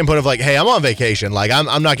like the standpoint of like, hey, I'm on vacation, like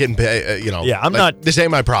I'm not getting paid, Yeah, I'm like, not. This ain't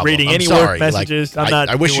my problem. Reading I'm any sorry. work messages. Like,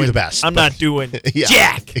 I wish you the best. I'm not doing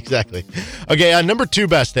jack. Exactly. Okay, number 2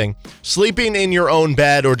 best thing: sleeping in your own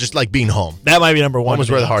bed or just like being home. That might be number 1. Home is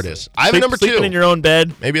where the heart is. I have a number 2. Sleeping in your own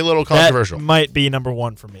bed. Maybe a little controversial. That might be number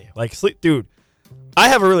 1 for me. Like dude. I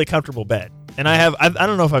have a really comfortable bed, and I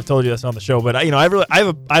don't know if I've told you this on the show, but I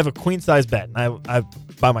have a queen size bed, and I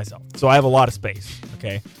by myself, so I have a lot of space.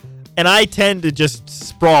 Okay, and I tend to just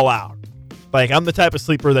sprawl out. Like I'm the type of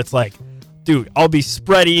sleeper that's like, dude, I'll be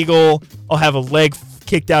spread eagle, I'll have a leg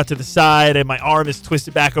kicked out to the side, and my arm is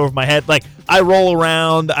twisted back over my head. Like I roll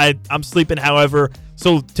around, I'm sleeping however.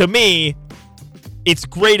 So to me, it's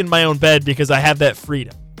great in my own bed because I have that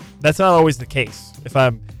freedom. That's not always the case. If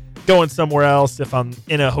I'm going somewhere else, if I'm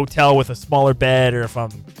in a hotel with a smaller bed, or if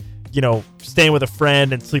I'm, staying with a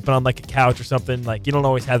friend and sleeping on like a couch or something, like you don't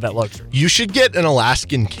always have that luxury. You should get an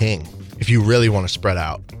Alaskan king if you really want to spread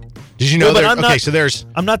out. Did you know that?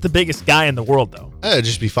 I'm not the biggest guy in the world though. It'd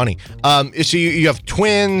just be funny. So you have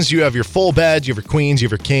twins, you have your full beds, you have your queens, you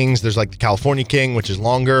have your kings. There's like the California king, which is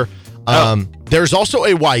longer. There's also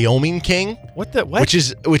a Wyoming king. What? Which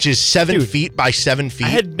is 7 feet by 7 feet. I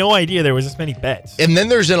had no idea there was this many beds. And then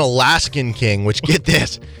there's an Alaskan king, which, get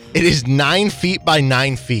this, it is 9 feet by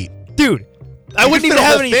 9 feet. Dude, I wouldn't even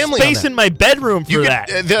have any space in my bedroom for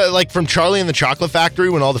that. Like from Charlie and the Chocolate Factory,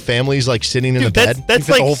 when all the family's like sitting in the bed. That's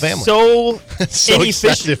like the whole family. So inefficient.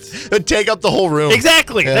 Excessive. It'd take up the whole room.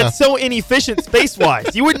 Exactly. Yeah. That's so inefficient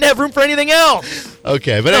space-wise. You wouldn't have room for anything else.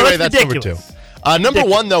 Okay, but anyway, that's ridiculous. Number 2. Number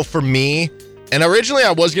 1, though, for me, and originally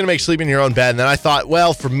I was going to make sleeping in your own bed, and then I thought,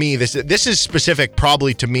 well, for me, this is specific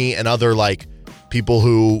probably to me and other like people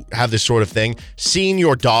who have this sort of thing, seeing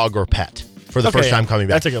your dog or pet for the first time coming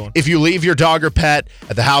back. That's a good one. If you leave your dog or pet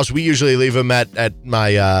at the house, we usually leave them at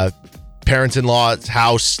my parents-in-law's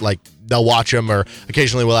house, like they'll watch them, or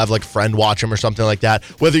occasionally we'll have like a friend watch them or something like that.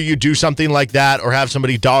 Whether you do something like that or have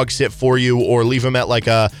somebody dog sit for you or leave them at like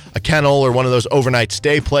a kennel or one of those overnight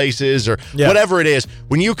stay places or whatever it is,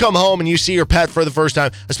 when you come home and you see your pet for the first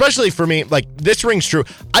time, especially for me, like this rings true.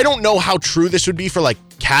 I don't know how true this would be for like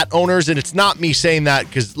cat owners, and it's not me saying that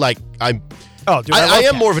because like I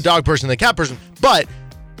am more of a dog person than a cat person, but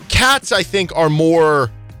cats I think are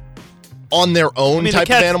more on their own type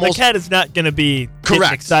of animals. The cat is not going to be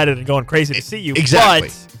getting excited and going crazy to see you. Exactly.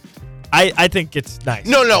 But I think it's nice.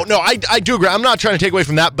 No, I do agree. I'm not trying to take away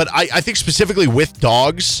from that, but I think specifically with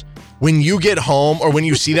dogs, when you get home or when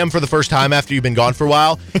you see them for the first time after you've been gone for a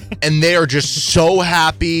while, and they are just so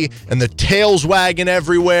happy, and the tail's wagging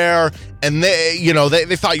everywhere, and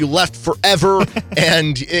they thought you left forever,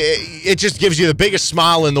 and it just gives you the biggest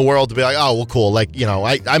smile in the world to be like, oh, well, cool. Like,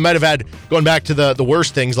 I might have had, going back to the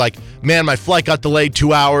worst things, like, man, my flight got delayed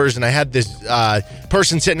 2 hours, and I had this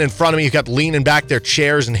person sitting in front of me who kept leaning back their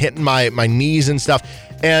chairs and hitting my knees and stuff.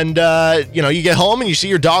 And, you get home and you see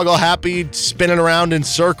your dog all happy, spinning around in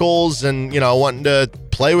circles and, wanting to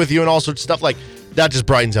play with you and all sorts of stuff. Like, that just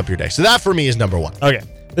brightens up your day. So that for me is number one. Okay.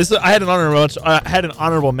 I had an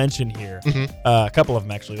honorable mention here. A couple of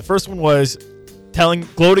them, actually. The first one was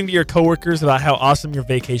gloating to your coworkers about how awesome your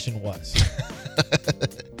vacation was.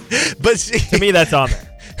 But see, to me, that's on there.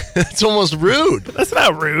 That's almost rude. That's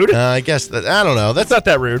not rude. I guess I don't know. That's not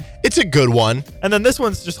that rude. It's a good one. And then this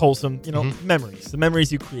one's just wholesome, memories. The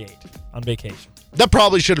memories you create on vacation. That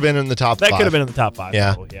probably should have been in the top 5. That could have been in the top 5.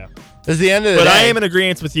 Yeah. Probably, yeah. It's the end of the day. But I am in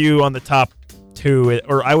agreement with you on the top 2,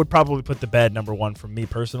 or I would probably put the bed number 1 for me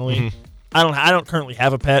personally. I don't currently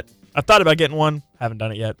have a pet. I've thought about getting one. Haven't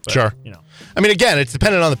done it yet. But, sure. I mean, again, it's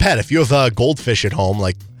dependent on the pet. If you have a goldfish at home,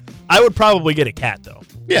 like. I would probably get a cat, though.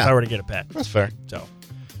 Yeah. If I were to get a pet. That's fair. So.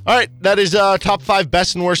 All right, that is top 5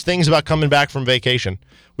 best and worst things about coming back from vacation.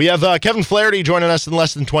 We have Kevin Flaherty joining us in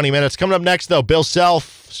less than 20 minutes. Coming up next, though, Bill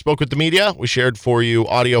Self spoke with the media. We shared for you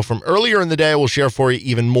audio from earlier in the day. We'll share for you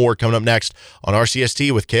even more coming up next on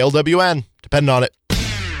RCST with KLWN. Depend on it.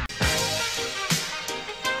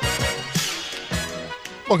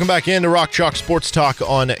 Welcome back into Rock Chalk Sports Talk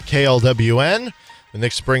on KLWN. With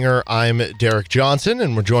Nick Springer, I'm Derek Johnson,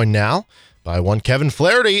 and we're joined now by one Kevin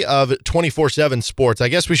Flaherty of 24/7 Sports. I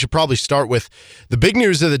guess we should probably start with the big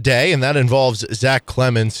news of the day, and that involves Zach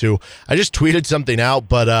Clemence, who I just tweeted something out,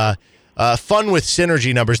 but fun with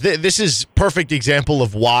synergy numbers. This is perfect example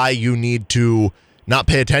of why you need to not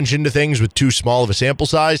pay attention to things with too small of a sample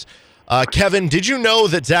size. Kevin, did you know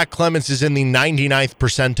that Zach Clemence is in the 99th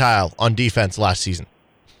percentile on defense last season?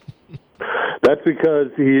 That's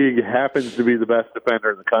because he happens to be the best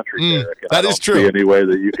defender in the country, Derek. That is true. I don't see any way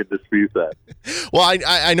that you can dispute that. Well,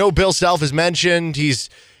 I know Bill Self has mentioned his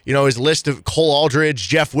list of Cole Aldridge,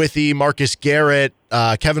 Jeff Withey, Marcus Garrett,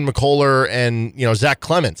 Kevin McCullough, and Zach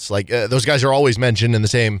Clemence. Like those guys are always mentioned in the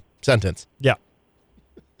same sentence. Yeah.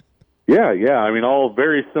 Yeah. I mean, all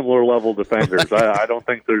very similar level defenders. I don't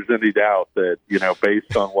think there's any doubt that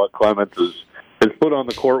based on what Clemence has put on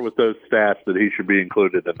the court with those stats, that he should be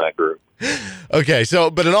included in that group. Okay,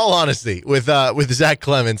 but in all honesty, with Zach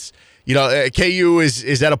Clemence, KU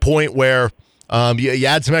is at a point where you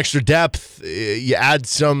add some extra depth, you add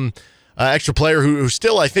some extra player who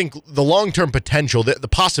still, I think, the long-term potential, the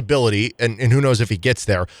possibility, and who knows if he gets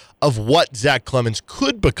there, of what Zach Clemence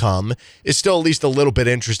could become is still at least a little bit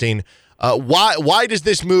interesting. Why does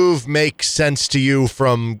this move make sense to you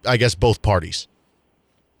from, I guess, both parties?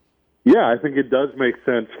 Yeah, I think it does make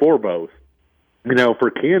sense for both. For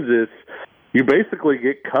Kansas, you basically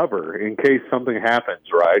get cover in case something happens,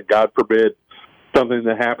 right? God forbid something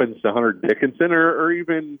that happens to Hunter Dickinson or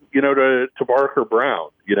even, to Barker Brown.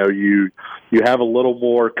 You have a little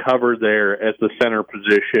more cover there at the center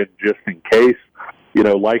position just in case.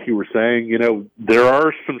 Like you were saying, there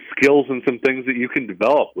are some skills and some things that you can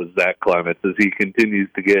develop with Zach Clemence as he continues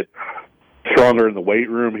to get stronger in the weight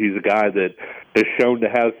room. He's a guy that is shown to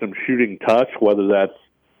have some shooting touch, whether that's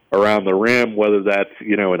around the rim, whether that's,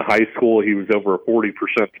 in high school, he was over a 40%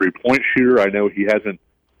 three-point shooter. I know he hasn't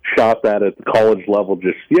shot that at the college level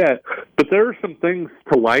just yet, but there are some things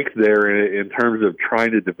to like there in terms of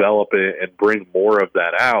trying to develop it and bring more of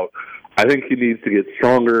that out. I think he needs to get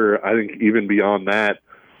stronger. I think even beyond that,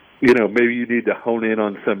 maybe you need to hone in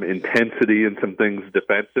on some intensity and some things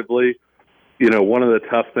defensively. One of the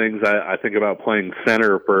tough things I think about playing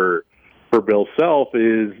center for Bill Self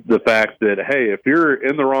is the fact that, hey, if you're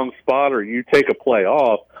in the wrong spot or you take a play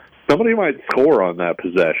off, somebody might score on that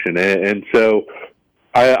possession. And so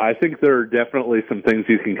I think there are definitely some things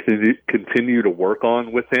you can continue to work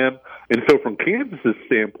on with him. And so from Kansas's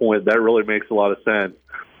standpoint, that really makes a lot of sense.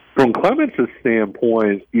 from Clemence's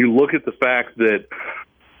standpoint, you look at the fact that,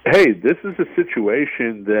 hey, this is a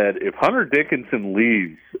situation that if Hunter Dickinson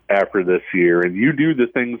leaves after this year and you do the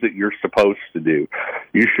things that you're supposed to do,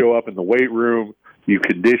 you show up in the weight room, you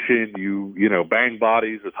condition, you bang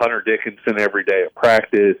bodies with Hunter Dickinson every day at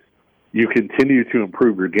practice, you continue to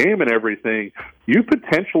improve your game and everything, you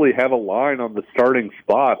potentially have a line on the starting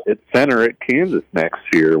spot at center at Kansas next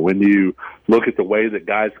year. When you look at the way that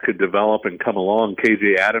guys could develop and come along,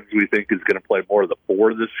 KJ Adams, we think, is going to play more of the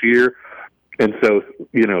 4 this year. And so,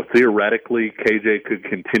 theoretically, KJ could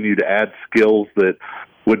continue to add skills that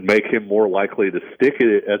would make him more likely to stick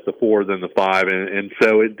it at the 4 than the 5. And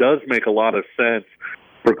so it does make a lot of sense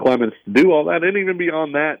for Clemence to do all that. And even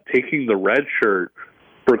beyond that, taking the red shirt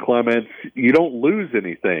for Clemence, you don't lose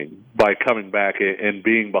anything by coming back and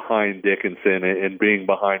being behind Dickinson and being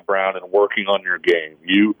behind Brown and working on your game.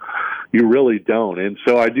 You really don't. And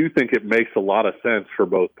so I do think it makes a lot of sense for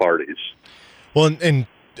both parties. Well, and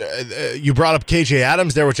you brought up KJ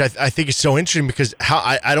Adams there, which I think is so interesting because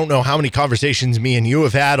I don't know how many conversations me and you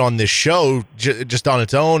have had on this show just on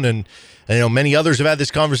its own, and many others have had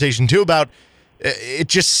this conversation too about it.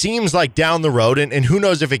 Just seems like down the road, and who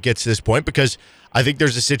knows if it gets to this point, because I think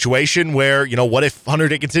there's a situation where, what if Hunter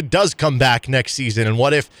Dickinson does come back next season, and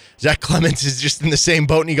what if Zach Clemence is just in the same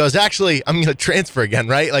boat and he goes, actually, I'm going to transfer again,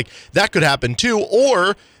 right? Like, that could happen too.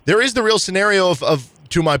 Or there is the real scenario of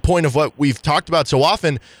to my point of what we've talked about so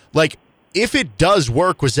often, like, if it does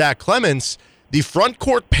work with Zach Clemence, the front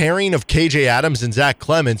court pairing of KJ Adams and Zach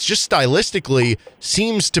Clemence just stylistically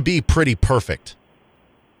seems to be pretty perfect.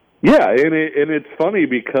 Yeah, and it's funny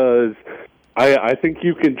because I think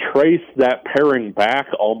you can trace that pairing back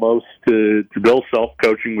almost to Bill Self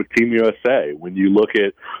coaching with Team USA. When you look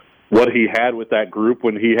at what he had with that group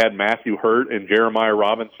when he had Matthew Hurt and Jeremiah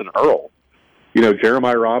Robinson Earl.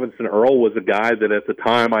 Jeremiah Robinson Earl was a guy that at the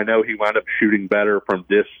time, I know he wound up shooting better from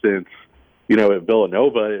distance, at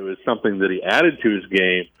Villanova. It was something that he added to his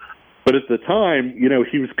game. But at the time,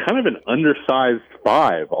 he was kind of an undersized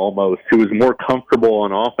 5 almost, who was more comfortable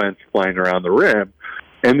on offense playing around the rim.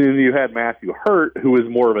 And then you had Matthew Hurt, who was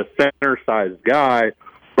more of a center-sized guy,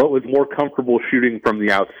 but was more comfortable shooting from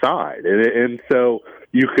the outside. And so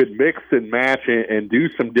you could mix and match and do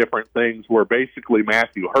some different things where basically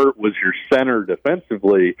Matthew Hurt was your center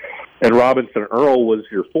defensively and Robinson Earl was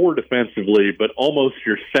your 4 defensively, but almost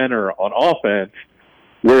your center on offense,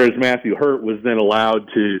 whereas Matthew Hurt was then allowed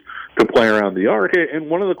to play around the arc. And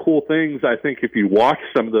one of the cool things, I think, if you watch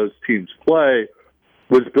some of those teams play,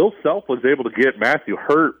 was Bill Self was able to get Matthew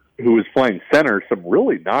Hurt, who was playing center, some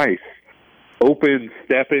really nice open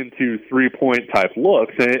step-into three-point type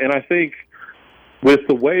looks. And I think with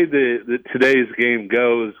the way that today's game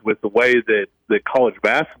goes, with the way that college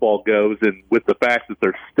basketball goes, and with the fact that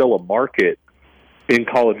there's still a market in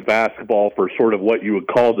college basketball for sort of what you would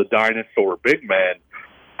call the dinosaur big man,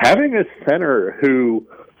 having a center who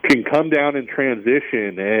can come down in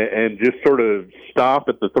transition and just sort of stop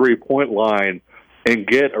at the three-point line and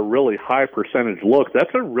get a really high percentage look, that's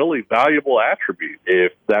a really valuable attribute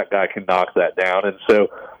if that guy can knock that down. And so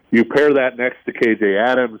you pair that next to KJ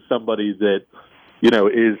Adams, somebody that,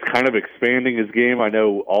 is kind of expanding his game. I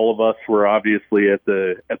know all of us were obviously at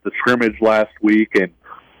the scrimmage last week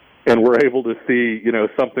and we're able to see,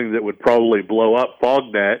 something that would probably blow up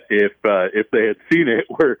FogNet if they had seen it,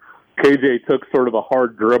 where KJ took sort of a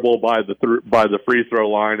hard dribble by the free throw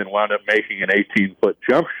line and wound up making an 18-foot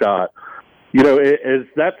jump shot. As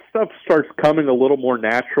that stuff starts coming a little more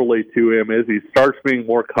naturally to him, as he starts being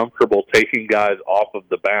more comfortable taking guys off of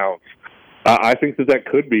the bounce, I think that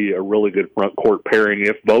could be a really good front court pairing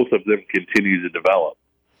if both of them continue to develop.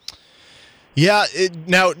 Yeah.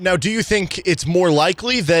 Now, do you think it's more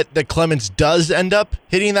likely that Clemence does end up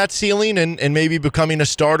hitting that ceiling and maybe becoming a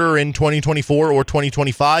starter in 2024 or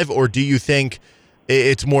 2025, or do you think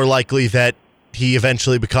it's more likely that he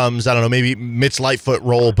eventually becomes, I don't know, maybe Mitch Lightfoot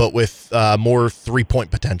role, but with more three-point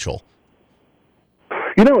potential?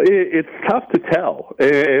 It's tough to tell.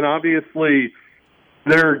 And obviously,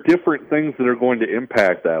 there are different things that are going to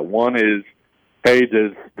impact that. One is, hey,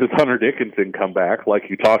 does Hunter Dickinson come back, like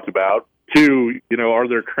you talked about? 2, are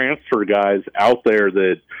there transfer guys out there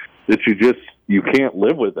that you can't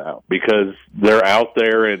live without because they're out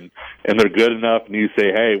there and they're good enough, and you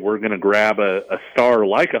say, hey, we're going to grab a star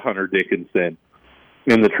like a Hunter Dickinson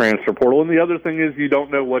in the transfer portal. And the other thing is you don't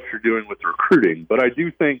know what you're doing with recruiting. But I do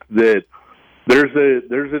think that there's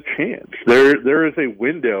a chance. There is a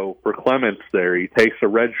window for Clemence there. He takes a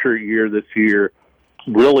redshirt year this year,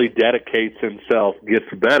 really dedicates himself, gets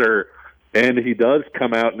better, and he does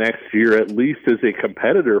come out next year at least as a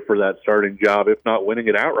competitor for that starting job, if not winning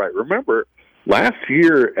it outright. Remember, last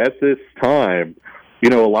year at this time,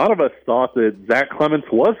 a lot of us thought that Zach Clemence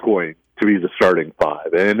was going to be the starting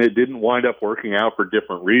five, and it didn't wind up working out for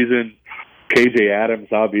different reasons. KJ Adams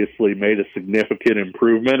obviously made a significant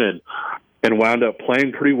improvement and wound up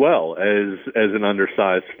playing pretty well as an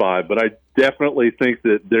undersized five. But I definitely think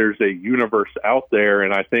that there's a universe out there,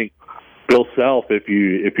 and I think Bill Self, if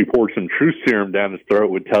you poured some truth serum down his throat,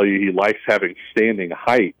 would tell you he likes having standing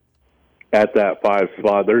height at that five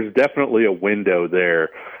spot. There's definitely a window there.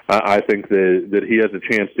 I think that he has a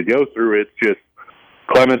chance to go through. It's just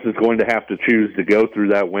Clemence is going to have to choose to go through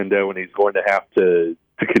that window, and he's going to have to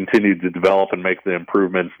continue to develop and make the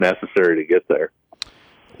improvements necessary to get there.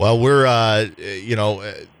 Well, we're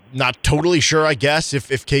not totally sure, I guess,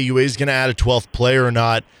 if KU is going to add a 12th player or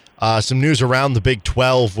not. Some news around the Big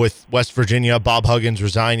 12 with West Virginia, Bob Huggins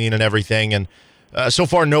resigning and everything, and so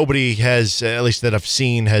far nobody has, at least that I've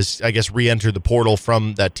seen, has, I guess, re-entered the portal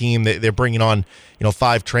from that team. They're bringing on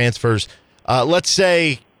 5 transfers. Let's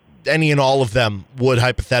say any and all of them would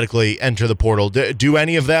hypothetically enter the portal. Do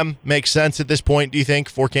any of them make sense at this point, do you think,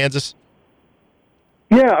 for Kansas?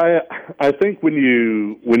 Yeah, I think when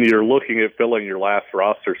you're looking at filling your last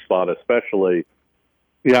roster spot, especially,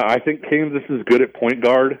 I think Kansas is good at point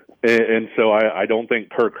guard, and so I don't think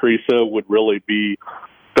Kirk Kriisa would really be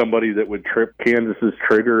somebody that would trip Kansas's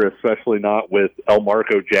trigger, especially not with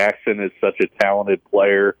Elmarco Jackson as such a talented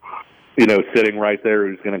player, sitting right there,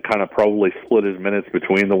 who's going to kind of probably split his minutes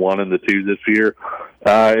between the 1 and the 2 this year.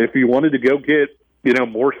 If you wanted to go get,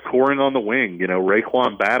 more scoring on the wing,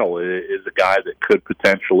 Raekwon Battle is a guy that could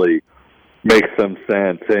potentially make some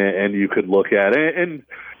sense, and you could look at it. And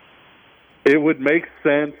it would make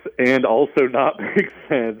sense and also not make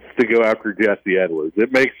sense to go after Jesse Edwards.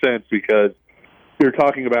 It makes sense because you're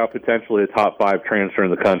talking about potentially a top 5 transfer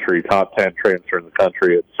in the country, top 10 transfer in the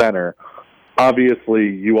country at center. Obviously,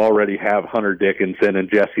 you already have Hunter Dickinson,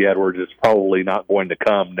 and Jesse Edwards is probably not going to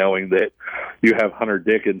come knowing that you have Hunter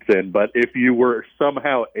Dickinson. But if you were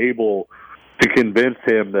somehow able to convince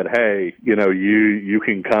him that, hey, you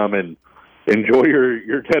can come and enjoy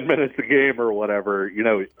your 10 minutes a game or whatever,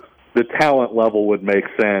 the talent level would make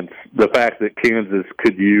sense. The fact that Kansas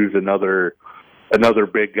could use another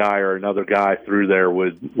big guy or another guy through there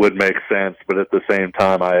would make sense. But at the same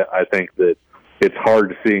time, I think that it's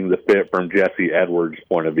hard seeing the fit from Jesse Edwards'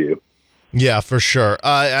 point of view. Yeah, for sure.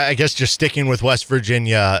 I guess just sticking with West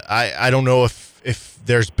Virginia, I don't know if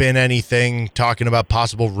there's been anything talking about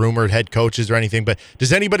possible rumored head coaches or anything, but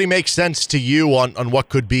does anybody make sense to you on what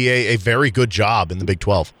could be a very good job in the Big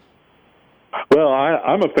 12? Well,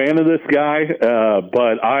 I'm a fan of this guy,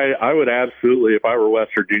 but I would absolutely, if I were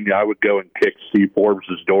West Virginia, I would go and kick Steve Forbes'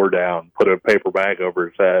 door down, put a paper bag over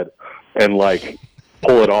his head, and,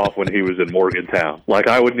 pull it off when he was in Morgantown.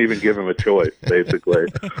 I wouldn't even give him a choice, basically.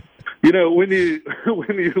 When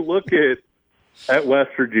you look at West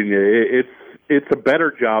Virginia, it's a better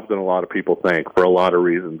job than a lot of people think for a lot of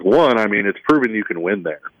reasons. One, it's proven you can win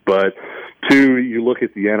there. But two, you look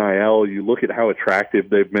at the NIL, you look at how attractive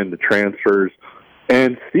they've been to transfers.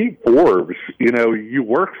 And Steve Forbes, you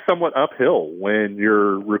work somewhat uphill when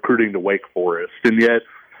you're recruiting to Wake Forest. And yet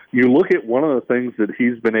you look at one of the things that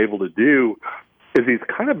he's been able to do is he's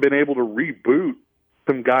kind of been able to reboot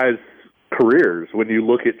some guys' careers. When you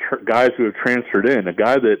look at guys who have transferred in, a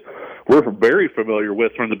guy that we're very familiar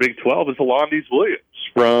with from the Big 12 is Alondes Williams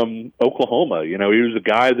from Oklahoma. He was a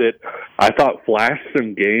guy that I thought flashed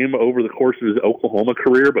some game over the course of his Oklahoma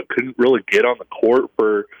career, but couldn't really get on the court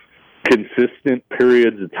for consistent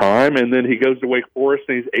periods of time. And then he goes to Wake Forest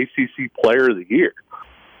and he's ACC Player of the Year.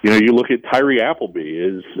 You look at Tyree Appleby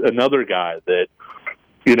is another guy that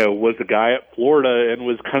was a guy at Florida and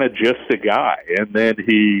was kind of just a guy. And then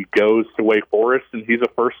he goes to Wake Forest and he's a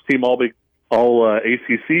first-team all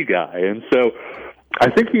ACC guy. And so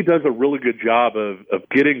I think he does a really good job of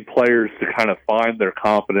getting players to kind of find their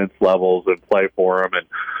confidence levels and play for them. And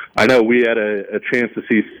I know we had a chance to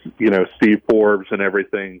see, Steve Forbes and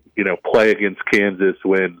everything, play against Kansas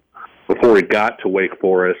before he got to Wake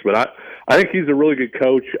Forest. But I think he's a really good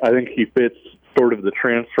coach. I think he fits sort of the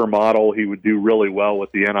transfer model. He would do really well with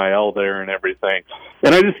the NIL there and everything.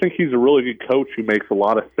 And I just think he's a really good coach who makes a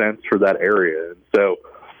lot of sense for that area. And so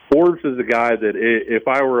Forbes is a guy that if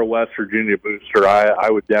I were a West Virginia booster, I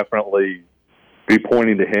would definitely be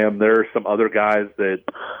pointing to him. There are some other guys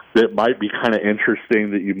that might be kind of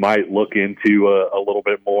interesting that you might look into a little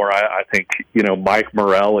bit more. I think, Mike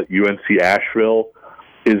Morrell at UNC Asheville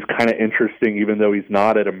is kind of interesting, even though he's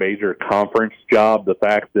not at a major conference job. The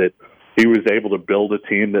fact that he was able to build a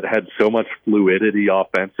team that had so much fluidity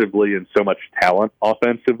offensively and so much talent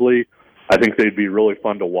offensively, I think they'd be really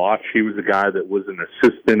fun to watch. He was a guy that was an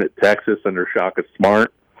assistant at Texas under Shaka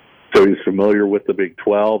Smart, so he's familiar with the Big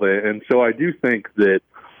 12. And so I do think that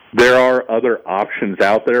there are other options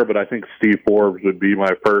out there, but I think Steve Forbes would be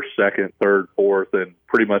my first, second, third, fourth, and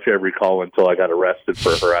pretty much every call until I got arrested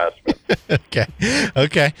for harassment.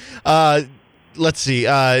 Okay. Let's see.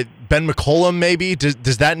 Ben McCollum, maybe?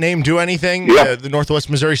 Does that name do anything? Yeah. The Northwest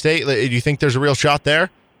Missouri State? Do you think there's a real shot there?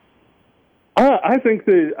 I think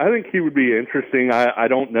he would be interesting. I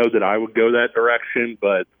don't know that I would go that direction,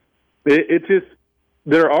 but it just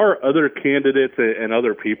there are other candidates and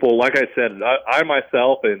other people. Like I said, I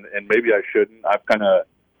myself, and maybe I shouldn't, I've kind of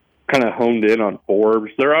honed in on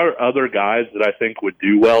Forbes. There are other guys that I think would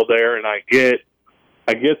do well there, and I get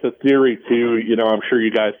the theory too. You know, I'm sure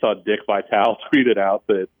you guys saw Dick Vitale tweeted out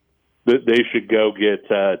that they should go get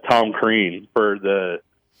Tom Crean for the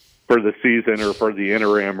season or for the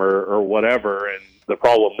interim or whatever. And the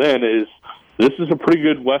problem then is this is a pretty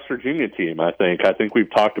good West Virginia team, I think. I think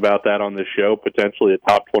we've talked about that on this show, potentially a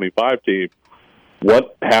top 25 team.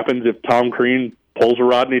 What happens if Tom Crean pulls a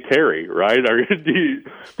Rodney Terry, right? Or do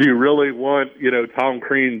you really want, Tom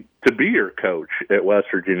Crean to be your coach at West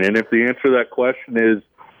Virginia? And if the answer to that question is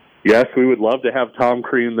yes, we would love to have Tom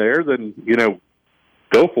Crean there, then,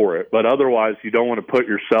 go for it. But otherwise, you don't want to put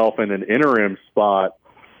yourself in an interim spot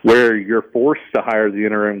where you're forced to hire the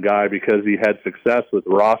interim guy because he had success with a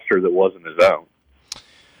roster that wasn't his own.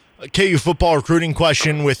 KU football recruiting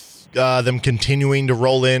question with them continuing to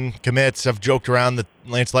roll in commits. I've joked around that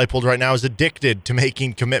Lance Leipold right now is addicted to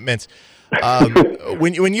making commitments.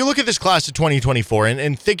 When you look at this class of 2024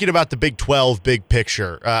 and thinking about the Big 12 big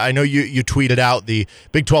picture, I know you tweeted out the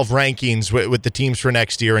Big 12 rankings with the teams for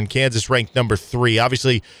next year, and Kansas ranked number 3.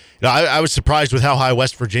 Obviously, I was surprised with how high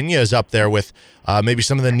West Virginia is up there with maybe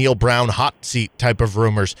some of the Neil Brown hot seat type of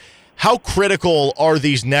rumors. How critical are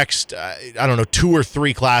these next, 2 or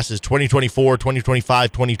 3 classes, 2024,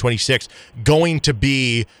 2025, 2026, going to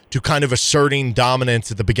be to kind of asserting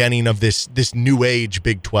dominance at the beginning of this new age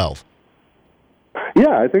Big 12?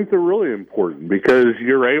 Yeah, I think they're really important because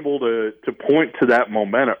you're able to point to that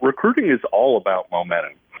momentum. Recruiting is all about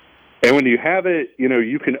momentum. And when you have it,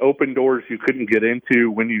 you can open doors you couldn't get into.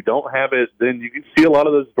 When you don't have it, then you can see a lot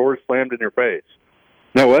of those doors slammed in your face.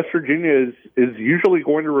 Now, West Virginia is usually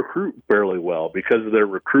going to recruit fairly well because of their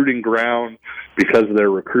recruiting ground, because of their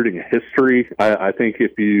recruiting history. I think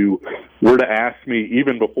if you were to ask me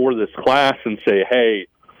even before this class and say, hey,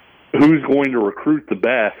 who's going to recruit the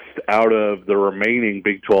best out of the remaining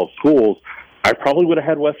Big 12 schools, I probably would have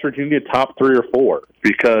had West Virginia top 3 or 4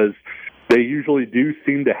 because they usually do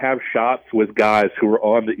seem to have shots with guys who are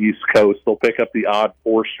on the East Coast. They'll pick up the odd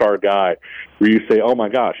 4-star guy where you say, oh my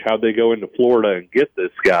gosh, how'd they go into Florida and get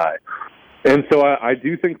this guy? And so I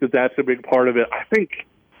do think that that's a big part of it. I think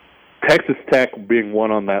Texas Tech being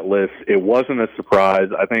one on that list, it wasn't a surprise.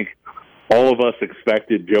 I think all of us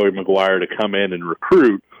expected Joey McGuire to come in and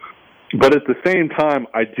recruit. But at the same time,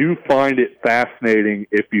 I do find it fascinating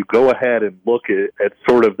if you go ahead and look at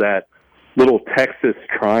sort of that little Texas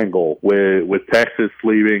triangle with Texas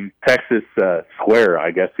leaving Texas square,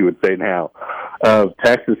 I guess you would say now, of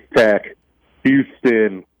Texas Tech,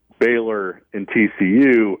 Houston, Baylor, and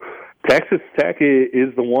TCU. Texas Tech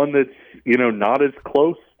is the one that's, not as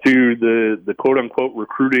close to the quote-unquote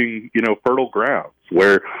recruiting, fertile grounds,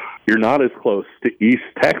 where you're not as close to East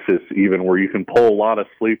Texas even, where you can pull a lot of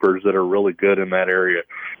sleepers that are really good in that area.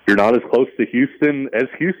 You're not as close to Houston as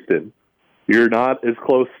Houston. You're not as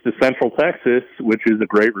close to Central Texas, which is a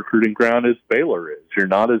great recruiting ground, as Baylor is. You're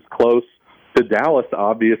not as close to Dallas,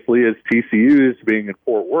 obviously, as TCU is being in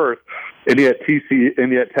Fort Worth, and yet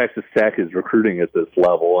Texas Tech is recruiting at this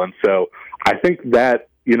level. And so I think that,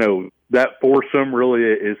 that foursome really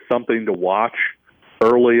is something to watch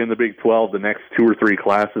early in the Big 12, the next 2 or 3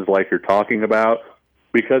 classes like you're talking about,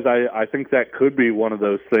 because I think that could be one of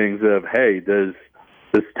those things of, hey, does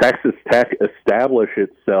Texas Tech establish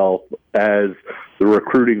itself as the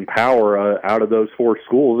recruiting power out of those 4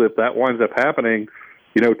 schools? If that winds up happening,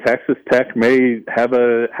 Texas Tech may have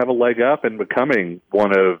a leg up in becoming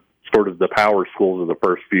one of sort of the power schools of the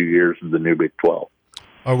first few years of the new Big 12.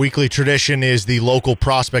 Our weekly tradition is the local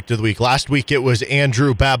prospect of the week. Last week it was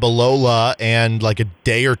Andrew Babalola, and like a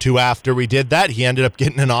day or 2 after we did that, he ended up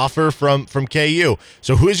getting an offer from KU.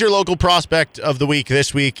 So who is your local prospect of the week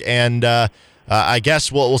this week? And I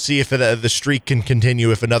guess we'll see if the streak can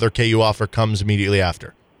continue if another KU offer comes immediately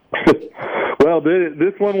after. Well,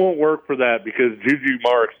 this one won't work for that because Juju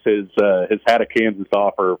Marks has had a Kansas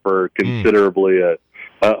offer for considerably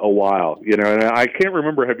a while. And I can't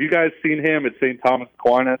remember. Have you guys seen him at St. Thomas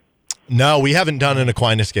Aquinas? No, we haven't done an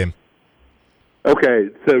Aquinas game. Okay,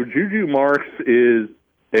 so Juju Marks is,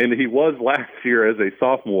 and he was last year as a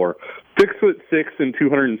sophomore, 6'6" and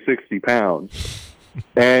 260 pounds.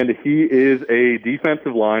 And he is a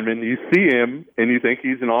defensive lineman. You see him, and you think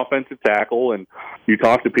he's an offensive tackle, and you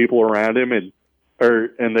talk to people around him, and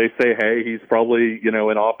they say, hey, he's probably,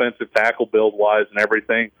 an offensive tackle build-wise and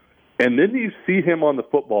everything. And then you see him on the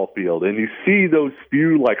football field, and you see those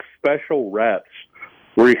few, special reps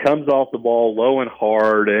where he comes off the ball low and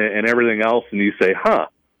hard and everything else, and you say,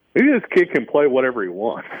 maybe this kid can play whatever he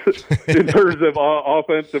wants in terms of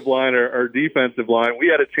offensive line or defensive line. We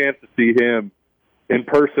had a chance to see him in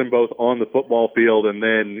person, both on the football field, and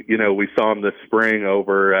then, we saw him this spring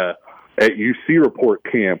over at UC Report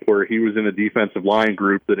Camp, where he was in a defensive line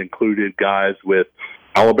group that included guys with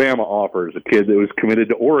Alabama offers, a kid that was committed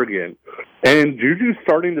to Oregon. And Juju's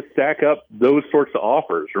starting to stack up those sorts of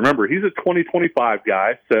offers. Remember, he's a 2025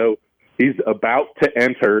 guy, so he's about to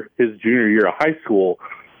enter his junior year of high school.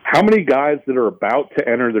 How many guys that are about to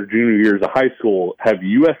enter their junior years of high school have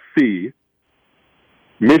USC,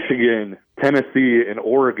 Michigan, Tennessee, and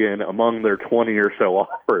Oregon among their 20 or so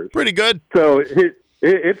offers? Pretty good. So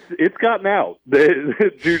it's gotten out.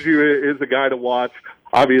 Juju is a guy to watch.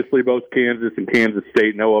 Obviously, both Kansas and Kansas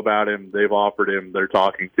State know about him. They've offered him. They're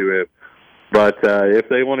talking to him. But if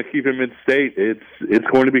they want to keep him in state, it's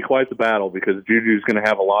going to be quite the battle, because Juju's going to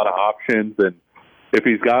have a lot of options. And if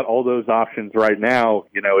he's got all those options right now,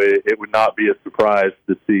 it would not be a surprise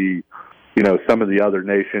to see, some of the other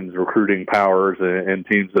nations' recruiting powers and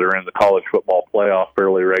teams that are in the college football playoff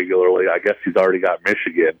fairly regularly. I guess he's already got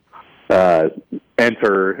Michigan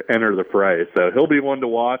enter the fray. So he'll be one to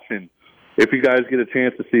watch. And if you guys get a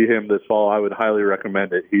chance to see him this fall, I would highly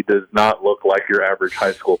recommend it. He does not look like your average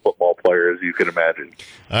high school football player, as you can imagine.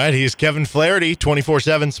 All right, he's Kevin Flaherty,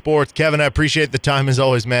 24/7 Sports. Kevin, I appreciate the time as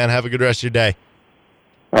always, man. Have a good rest of your day.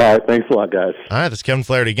 All right, thanks a lot, guys. All right, that's Kevin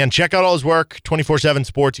Flaherty. Again, check out all his work, 24/7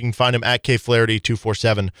 Sports. You can find him at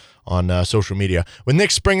KFlaherty247 on social media. With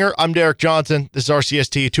Nick Springer, I'm Derek Johnson. This is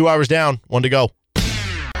RCST. 2 hours down, 1 to go.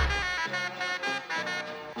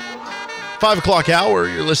 5 o'clock hour,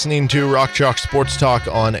 you're listening to Rock Chalk Sports Talk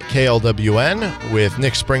on KLWN with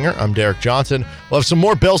Nick Springer. I'm Derek Johnson. We'll have some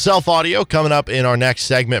more Bill Self audio coming up in our next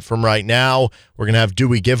segment from right now. We're going to have Do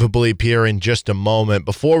We Give a Bleep here in just a moment.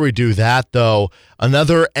 Before we do that, though,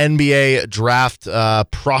 another NBA draft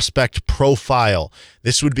prospect profile.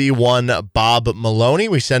 This would be one Bob Maloney.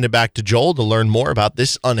 We send it back to Joel to learn more about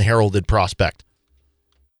this unheralded prospect.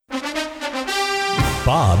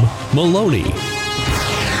 Bob Maloney.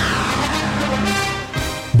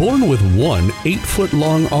 Born with one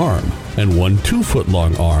 8-foot-long arm and one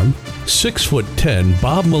 2-foot-long arm, 6'10",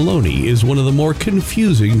 Bob Maloney is one of the more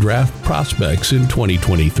confusing draft prospects in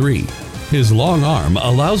 2023. His long arm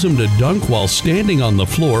allows him to dunk while standing on the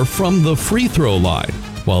floor from the free throw line,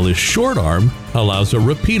 while his short arm allows a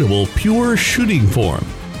repeatable, pure shooting form.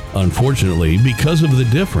 Unfortunately, because of the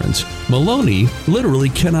difference, Maloney literally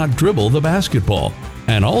cannot dribble the basketball,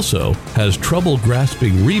 and also has trouble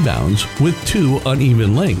grasping rebounds with two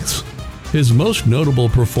uneven lengths. His most notable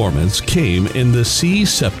performance came in the C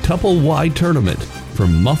Septuple Y tournament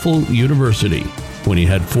from Muffle University, when he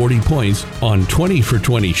had 40 points on 20 for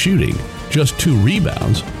 20 shooting, just 2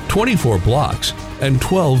 rebounds, 24 blocks, and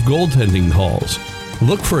 12 goaltending calls.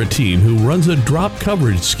 Look for a team who runs a drop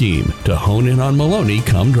coverage scheme to hone in on Maloney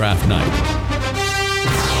come draft night.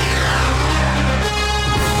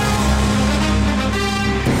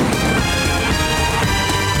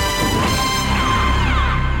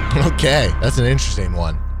 Okay, that's an interesting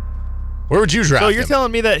one. Where would you draft So you're him?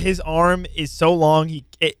 telling me that his arm is so long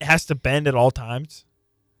it has to bend at all times?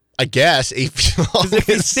 I guess 8 feet long. Because if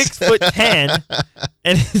he's 6'10"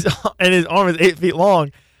 and his arm is 8 feet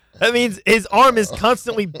long, that means his arm is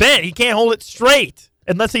constantly bent. He can't hold it straight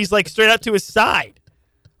unless he's straight out to his side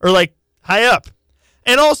or high up.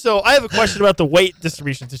 And also, I have a question about the weight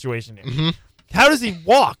distribution situation here. Mm-hmm. How does he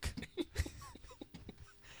walk?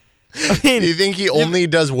 I mean, do you think he only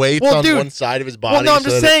does weights on one side of his body? Well, no, I'm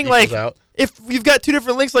just saying, out? if you've got two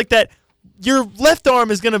different links like that, your left arm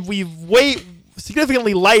is going to be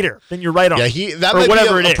significantly lighter than your right arm. Yeah, that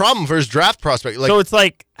might be a problem for his draft prospect. So it's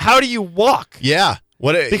how do you walk? Yeah.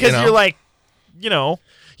 Because you're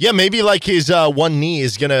Yeah, maybe his one knee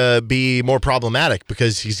is going to be more problematic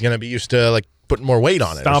because he's going to be used to putting more weight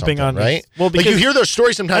on it. Stomping on right? Well, because you hear those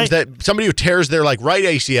stories sometimes that somebody who tears their right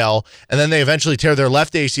ACL and then they eventually tear their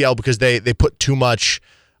left ACL because they put too much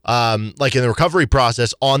in the recovery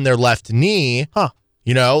process on their left knee. Huh.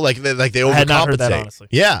 They overcompensate. I had not heard that, honestly.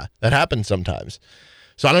 Yeah, that happens sometimes.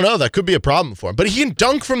 So I don't know. That could be a problem for him. But he can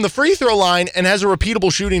dunk from the free throw line and has a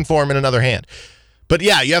repeatable shooting form in another hand. But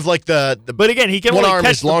yeah, you have like the But again, he can one only arm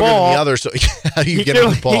catch is longer the ball. than the other, so how do you He get can,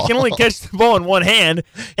 him the ball? he can only catch the ball in one hand,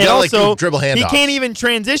 and gotta, like, also do dribble handoffs. he can't even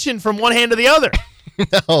transition from one hand to the other.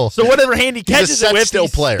 No. So whatever hand he catches set it with, still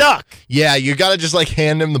he's player. stuck. Yeah, you got to just like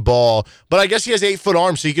hand him the ball. But I guess he has 8-foot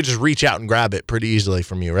arms, so he could just reach out and grab it pretty easily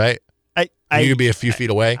from you, right? You could be a few feet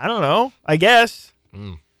away. I don't know. I guess.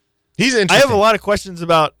 He's interesting. I have a lot of questions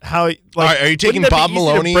about how. Like, All right, are you taking wouldn't that be Bob easy to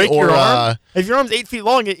Maloney break or your arm? If your arm's 8 feet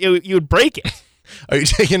long, you would break it. Are you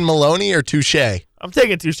taking Maloney or Touche? I'm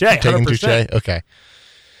taking Touche. Taking 100%. Touche? Okay.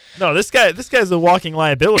 No, this guy's a walking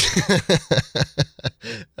liability.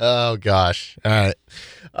 Oh, gosh. All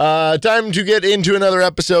right. Time to get into another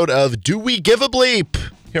episode of Do We Give a Bleep?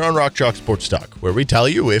 Here on Rock Chalk Sports Talk, where we tell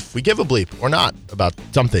you if we give a bleep or not about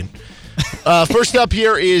something. First up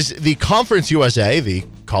here is the Conference USA, the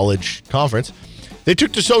college conference. They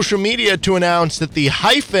took to social media to announce that the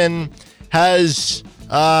hyphen has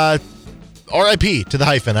RIP to the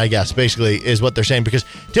hyphen, I guess, basically, is what they're saying. Because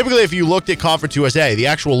typically, if you looked at Conference USA, the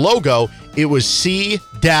actual logo, it was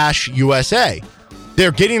C-USA.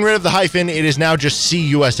 They're getting rid of the hyphen. It is now just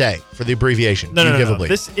CUSA for the abbreviation. No.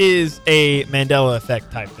 This is a Mandela effect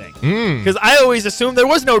type thing. Because I always assumed there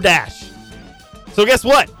was no dash. So guess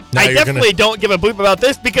what? Now I definitely don't give a bleep about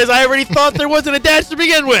this because I already thought there wasn't a dash to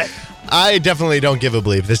begin with. I definitely don't give a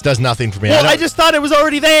bleep. This does nothing for me. Well, I just thought it was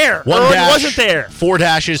already there. One or dash, it wasn't there. 4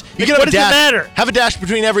 dashes. You Like, can have what a does it dash. matter? Have a dash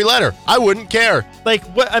between every letter. I wouldn't care. Like,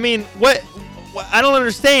 what? I mean, what I don't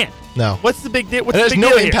understand. No. What's the big deal? What's It the has big no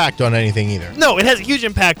deal here? impact on anything either. No, it has a huge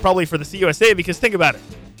impact probably for the CUSA because think about it.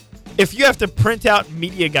 If you have to print out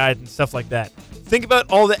media guides and stuff like that, think about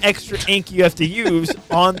all the extra ink you have to use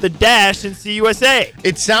on the dash in CUSA.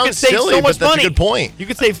 It sounds save silly, so but much that's money. a good point. You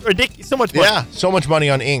could save so much money. Yeah, so much money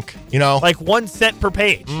on ink, you know? Like 1 cent per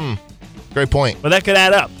page. Great point. But that could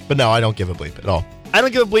add up. But no, I don't give a bleep at all. I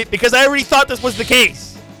don't give a bleep because I already thought this was the case.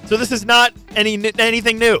 So this is not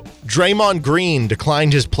anything new. Draymond Green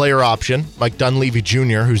declined his player option. Mike Dunleavy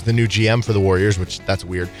Jr., who's the new GM for the Warriors, which that's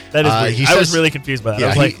weird. That is weird. He I was says- really confused by that. Yeah, I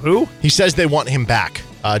was like, who? He says they want him back.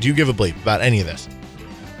 Do you give a bleep about any of this?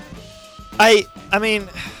 I mean,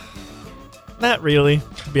 not really,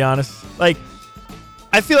 to be honest. Like,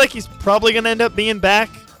 I feel like he's probably going to end up being back.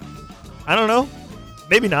 I don't know.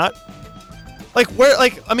 Maybe not. Like,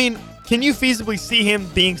 I mean, can you feasibly see him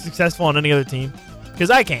being successful on any other team? Because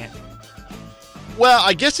I can't. Well,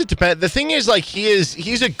 I guess it depends. The thing is, like,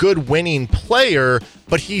 he's a good winning player,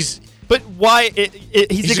 but But why?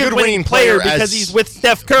 He's a good winning player because he's with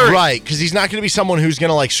Steph Curry. Right, because he's not going to be someone who's going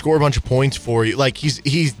to, like, score a bunch of points for you. Like, he's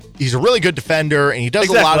a really good defender, and he does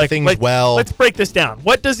a lot of things well. Let's break this down.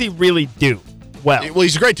 What does he really do well? Well,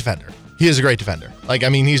 he's a great defender. He is a great defender. Like, I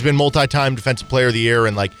mean, he's been multi-time Defensive Player of the Year,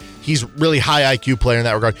 and, like, he's really high IQ player in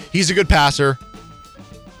that regard. He's a good passer.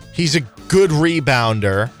 He's a good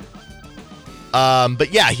rebounder.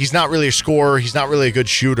 But yeah, he's not really a scorer. He's not really a good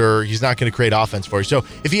shooter. He's not going to create offense for you. So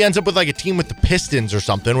if he ends up with like a team with the Pistons or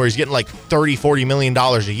something where he's getting like $30-40 million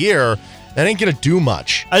a year, that ain't going to do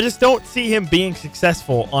much. I just don't see him being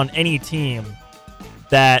successful on any team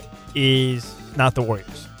that is not the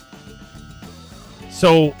Warriors.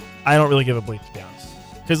 So I don't really give a bleep, to be honest.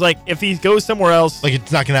 Because like if he goes somewhere else, Like,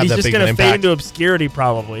 it's not going to have he's that just big of going an to fade impact. into obscurity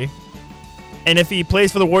probably. And if he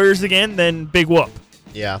plays for the Warriors again, then big whoop.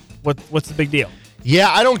 Yeah. What's the big deal?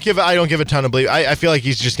 Yeah, I don't give a ton of bleep. I feel like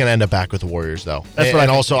he's just going to end up back with the Warriors, though. That's what I and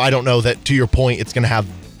think. also, I don't know that, to your point, it's going to have,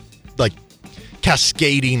 like,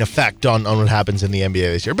 cascading effect on what happens in the NBA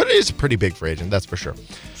this year. But it is a pretty big free agent, that's for sure.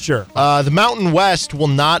 Sure. The Mountain West will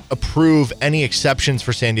not approve any exceptions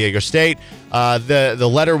for San Diego State. The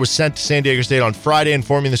letter was sent to San Diego State on Friday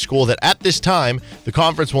informing the school that at this time, the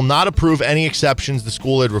conference will not approve any exceptions the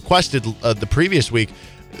school had requested the previous week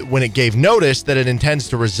when it gave notice that it intends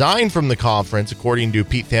to resign from the conference. According to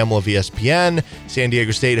Pete Thamel of ESPN, San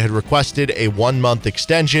Diego State had requested a 1-month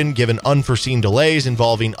extension given unforeseen delays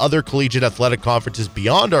involving other collegiate athletic conferences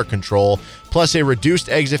beyond our control, plus a reduced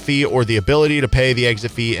exit fee or the ability to pay the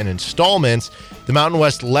exit fee in installments. The Mountain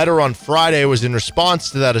West letter on Friday was in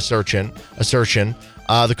response to that assertion.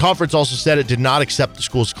 The conference also said it did not accept the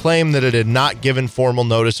school's claim that it had not given formal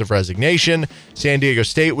notice of resignation. San Diego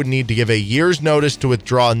State would need to give a year's notice to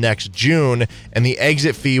withdraw next June, and the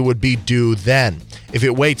exit fee would be due then. If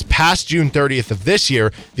it waits past June 30th of this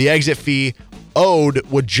year, the exit fee owed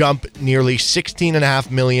would jump nearly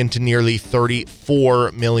 $16.5 million to nearly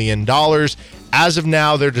 $34 million. As of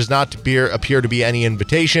now, there does not appear to be any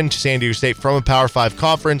invitation to San Diego State from a Power 5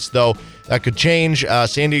 conference, though that could change.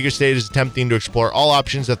 San Diego State is attempting to explore all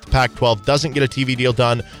options that the Pac-12 doesn't get a TV deal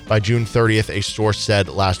done by June 30th, a source said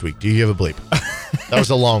last week. Do you give a bleep? That was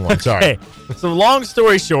a long one. Sorry. Okay. So long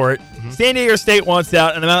story short, San Diego State wants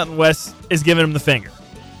out, and the Mountain West is giving them the finger,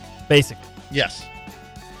 basically. Yes.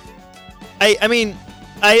 I mean,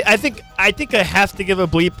 I think I have to give a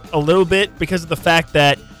bleep a little bit because of the fact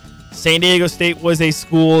that San Diego State was a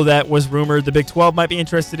school that was rumored the Big 12 might be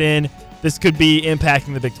interested in. This could be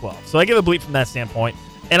impacting the Big 12. So I give a bleep from that standpoint.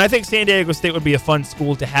 And I think San Diego State would be a fun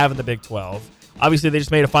school to have in the Big 12. Obviously, they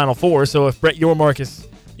just made a Final Four. So if Brett Yormark is,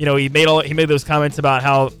 he made those comments about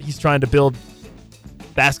how he's trying to build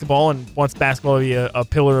basketball and wants basketball to be a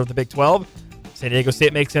pillar of the Big 12. San Diego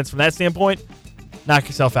State makes sense from that standpoint. Knock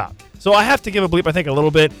yourself out. So I have to give a bleep, I think, a little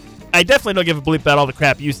bit. I definitely don't give a bleep about all the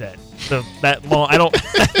crap you said. That long. I don't.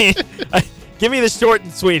 Give me the short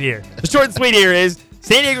and sweet here. The short and sweet here is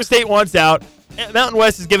San Diego State wants out. Mountain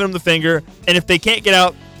West is giving them the finger, and if they can't get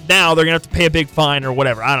out now, they're gonna have to pay a big fine or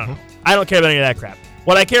whatever. I don't know. I don't care about any of that crap.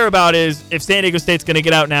 What I care about is if San Diego State's gonna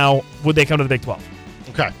get out now, would they come to the Big 12?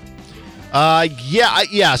 Okay.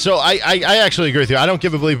 Yeah. So I actually agree with you. I don't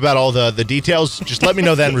give a bleep about all the details. Just let me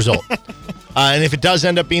know the end result. And if it does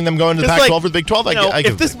end up being them going to the Pac-12 or the Big 12, I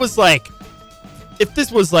give if this was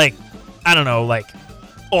like, I don't know, like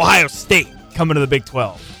Ohio State coming to the Big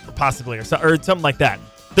 12, or possibly, or something like that,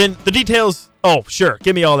 then the details. Oh, sure,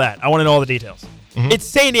 give me all that. I want to know all the details. Mm-hmm. It's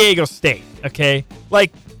San Diego State, okay?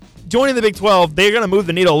 Like joining the Big 12, they're gonna move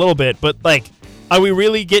the needle a little bit, but like, are we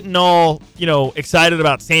really getting all excited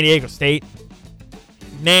about San Diego State?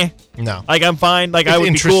 Nah. No. Like, I'm fine. Like, I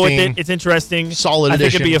would be cool with it. It's interesting. Solid addition. I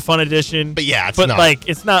think it'd be a fun addition. But yeah, it's not. But like,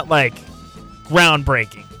 it's not like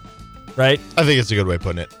groundbreaking, right? I think it's a good way of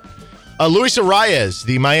putting it. Luis Arias,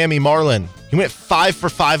 the Miami Marlin, he went 5 for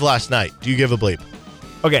 5 last night. Do you give a bleep?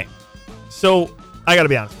 Okay. So, I got to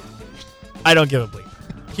be honest with you. I don't give a bleep.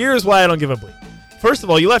 Here's why I don't give a bleep. First of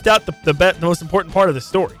all, you left out the most important part of the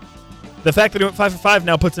story. The fact that he went 5 for 5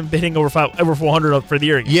 now puts him hitting over 400 for the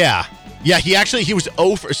year again. Yeah, he was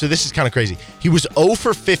 0 for, so this is kind of crazy. He was 0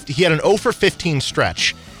 for 50. He had an 0 for 15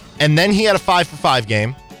 stretch, and then he had a 5 for 5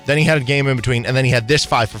 game. Then he had a game in between, and then he had this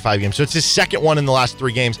 5 for 5 game. So it's his second one in the last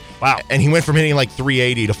 3 games. Wow. And he went from hitting like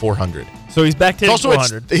 380 to 400. So he's back to hitting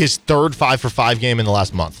 400. It's his third 5 for 5 game in the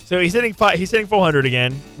last month. So he's hitting 400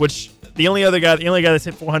 again, which the only guy that's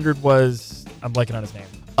hit 400 was, I'm blanking on his name.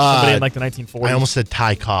 Somebody in like the 1940s. I almost said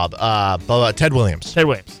Ty Cobb. Ted Williams. Ted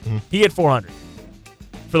Williams. Mm-hmm. He hit 400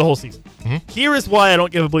 for the whole season. Mm-hmm. Here is why I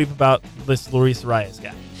don't give a bleep about this Luis Arias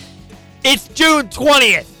guy. It's June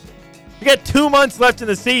 20th. We got 2 months left in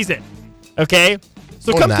the season. Okay?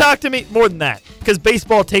 So come talk to me. More than that. Because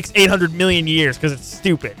baseball takes 800 million years because it's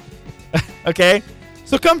stupid. Okay?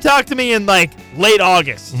 So come talk to me in like late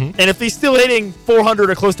August. Mm-hmm. And if he's still hitting 400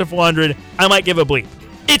 or close to 400, I might give a bleep.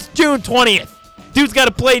 It's June 20th. Dude's got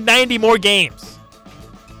to play 90 more games.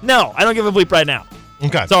 No, I don't give a bleep right now.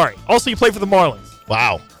 Okay. Sorry. Also, you play for the Marlins.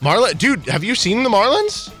 Wow. Dude, have you seen the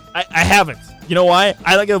Marlins? I haven't. You know why?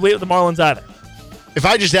 I don't give a bleep with the Marlins either. If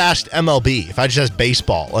I just asked MLB, if I just asked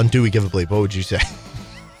baseball, on do we give a bleep, what would you say?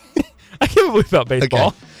 I give a bleep about basball.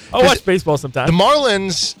 Okay. I'll watch baseball sometime. The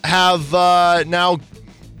Marlins have now,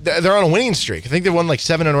 they're on a winning streak. I think they've won like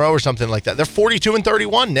 7 in a row or something like that. They're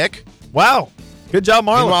 42-31, Nick. Wow. Good job,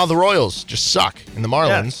 Marlins. Meanwhile, the Royals just suck. And the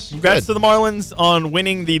Marlins. Yeah. Congrats to the Marlins on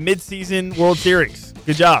winning the midseason World Series.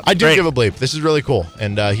 Good job. I do give a bleep. This is really cool.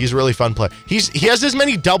 And he's a really fun player. He has as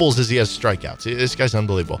many doubles as he has strikeouts. This guy's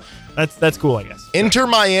unbelievable. That's cool, I guess. Inter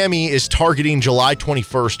Miami is targeting July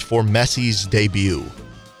 21st for Messi's debut.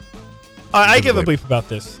 I give a bleep about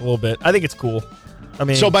this a little bit. I think it's cool. I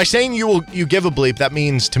mean, so by saying you give a bleep, that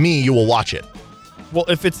means to me you will watch it. Well,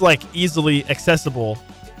 if it's like easily accessible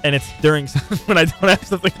and it's during when I don't have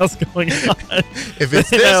something else going on. If it's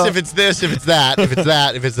this, if it's this, if it's that, if it's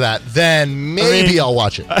that, if it's that, then maybe I'll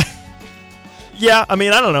watch it. Yeah, I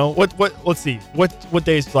mean, I don't know. Let's see. What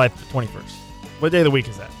day is July 21st? What day of the week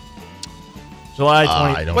is that? July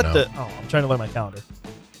 20th. I don't know. I'm trying to learn my calendar.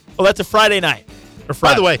 Oh, that's a Friday night.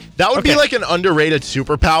 By the way, that would be like an underrated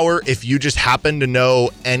superpower if you just happen to know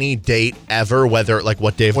any date ever, whether like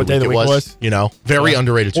what day of the week it was. You know, very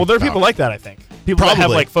underrated superpower. Well, there are people like that, I think. People that have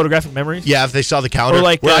like photographic memories. Yeah, if they saw the calendar. Or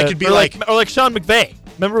like, I could be like Sean McVay.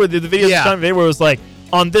 Remember with the video of Sean McVay where it was like,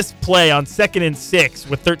 on this play on 2nd and 6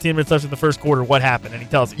 with 13 minutes left in the first quarter, what happened? And he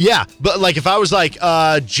tells you. Yeah, but like if I was like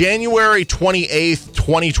January 28th,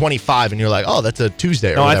 2025, and you're like, oh, that's a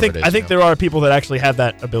Tuesday or whatever it is. I think there are people that actually have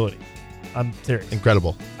that ability. I'm serious.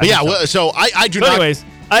 Incredible. But yeah, so I do not. Anyways,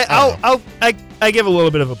 I give a little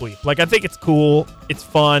bit of a bleep. Like, I think it's cool. It's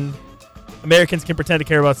fun. Americans can pretend to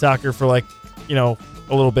care about soccer for like, a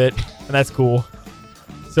little bit, and that's cool.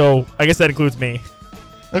 So I guess that includes me.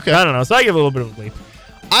 Okay. I don't know. So I give a little bit of a bleep.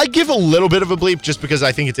 I give a little bit of a bleep just because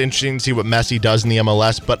I think it's interesting to see what Messi does in the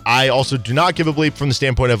MLS, but I also do not give a bleep from the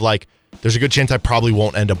standpoint of like, there's a good chance I probably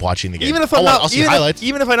won't end up watching the game. Even if I'll see highlights.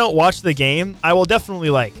 Even if I don't watch the game, I will definitely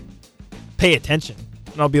like pay attention,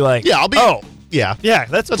 and I'll be like, yeah,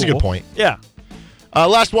 that's a good point. Yeah.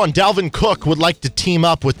 Last one, Dalvin Cook would like to team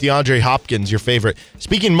up with DeAndre Hopkins, your favorite.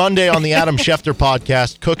 Speaking Monday on the Adam Schefter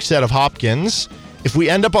podcast, Cook said of Hopkins, if we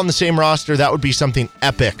end up on the same roster, that would be something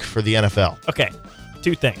epic for the NFL. Okay,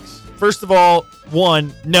 2 things. First of all,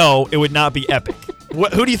 1, no, it would not be epic.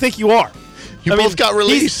 Who do you think you are? You both got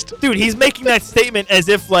released. He's making that statement as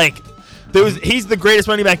if like he's the greatest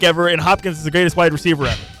running back ever and Hopkins is the greatest wide receiver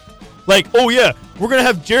ever. Like, oh yeah, we're going to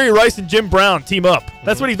have Jerry Rice and Jim Brown team up.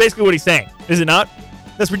 That's what he's saying. Is it not?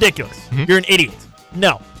 That's ridiculous. Mm-hmm. You're an idiot.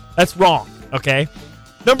 No, that's wrong, okay?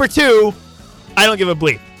 Number 2, I don't give a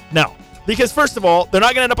bleep. No. Because first of all, they're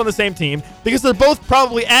not going to end up on the same team because they're both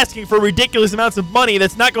probably asking for ridiculous amounts of money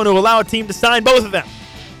that's not going to allow a team to sign both of them.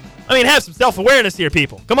 I mean, have some self-awareness here,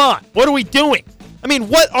 people. Come on. What are we doing? I mean,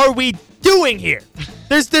 what are we doing here?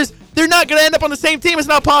 They're not going to end up on the same team. It's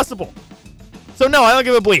not possible. So, no, I don't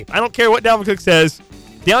give a bleep. I don't care what Dalvin Cook says.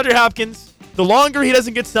 DeAndre Hopkins, the longer he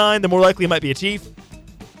doesn't get signed, the more likely he might be a Chief,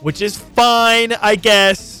 which is fine, I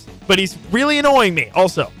guess. But he's really annoying me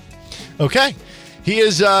also. Okay. He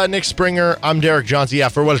is Nick Springer. I'm Derek Johnson. Yeah,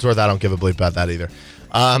 for what it's worth, I don't give a bleep about that either.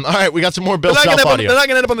 All right, we got some more Bill Self audio. They're not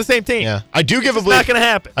going to end up on the same team. Yeah, I do give a bleep. It's not going to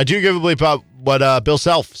happen. I do give a bleep about what Bill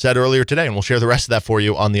Self said earlier today, and we'll share the rest of that for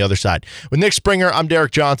you on the other side. With Nick Springer, I'm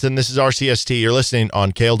Derek Johnson. This is RCST. You're listening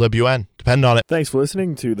on KLWN. Depend on it. Thanks for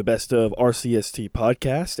listening to the Best of RCST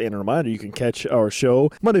podcast. And a reminder, you can catch our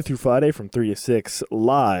show Monday through Friday from 3 to 6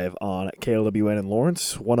 live on KLWN in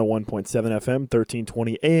Lawrence, 101.7 FM,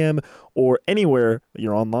 1320 AM, or anywhere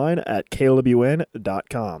you're online at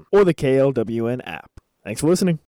klwn.com or the KLWN app. Thanks for listening.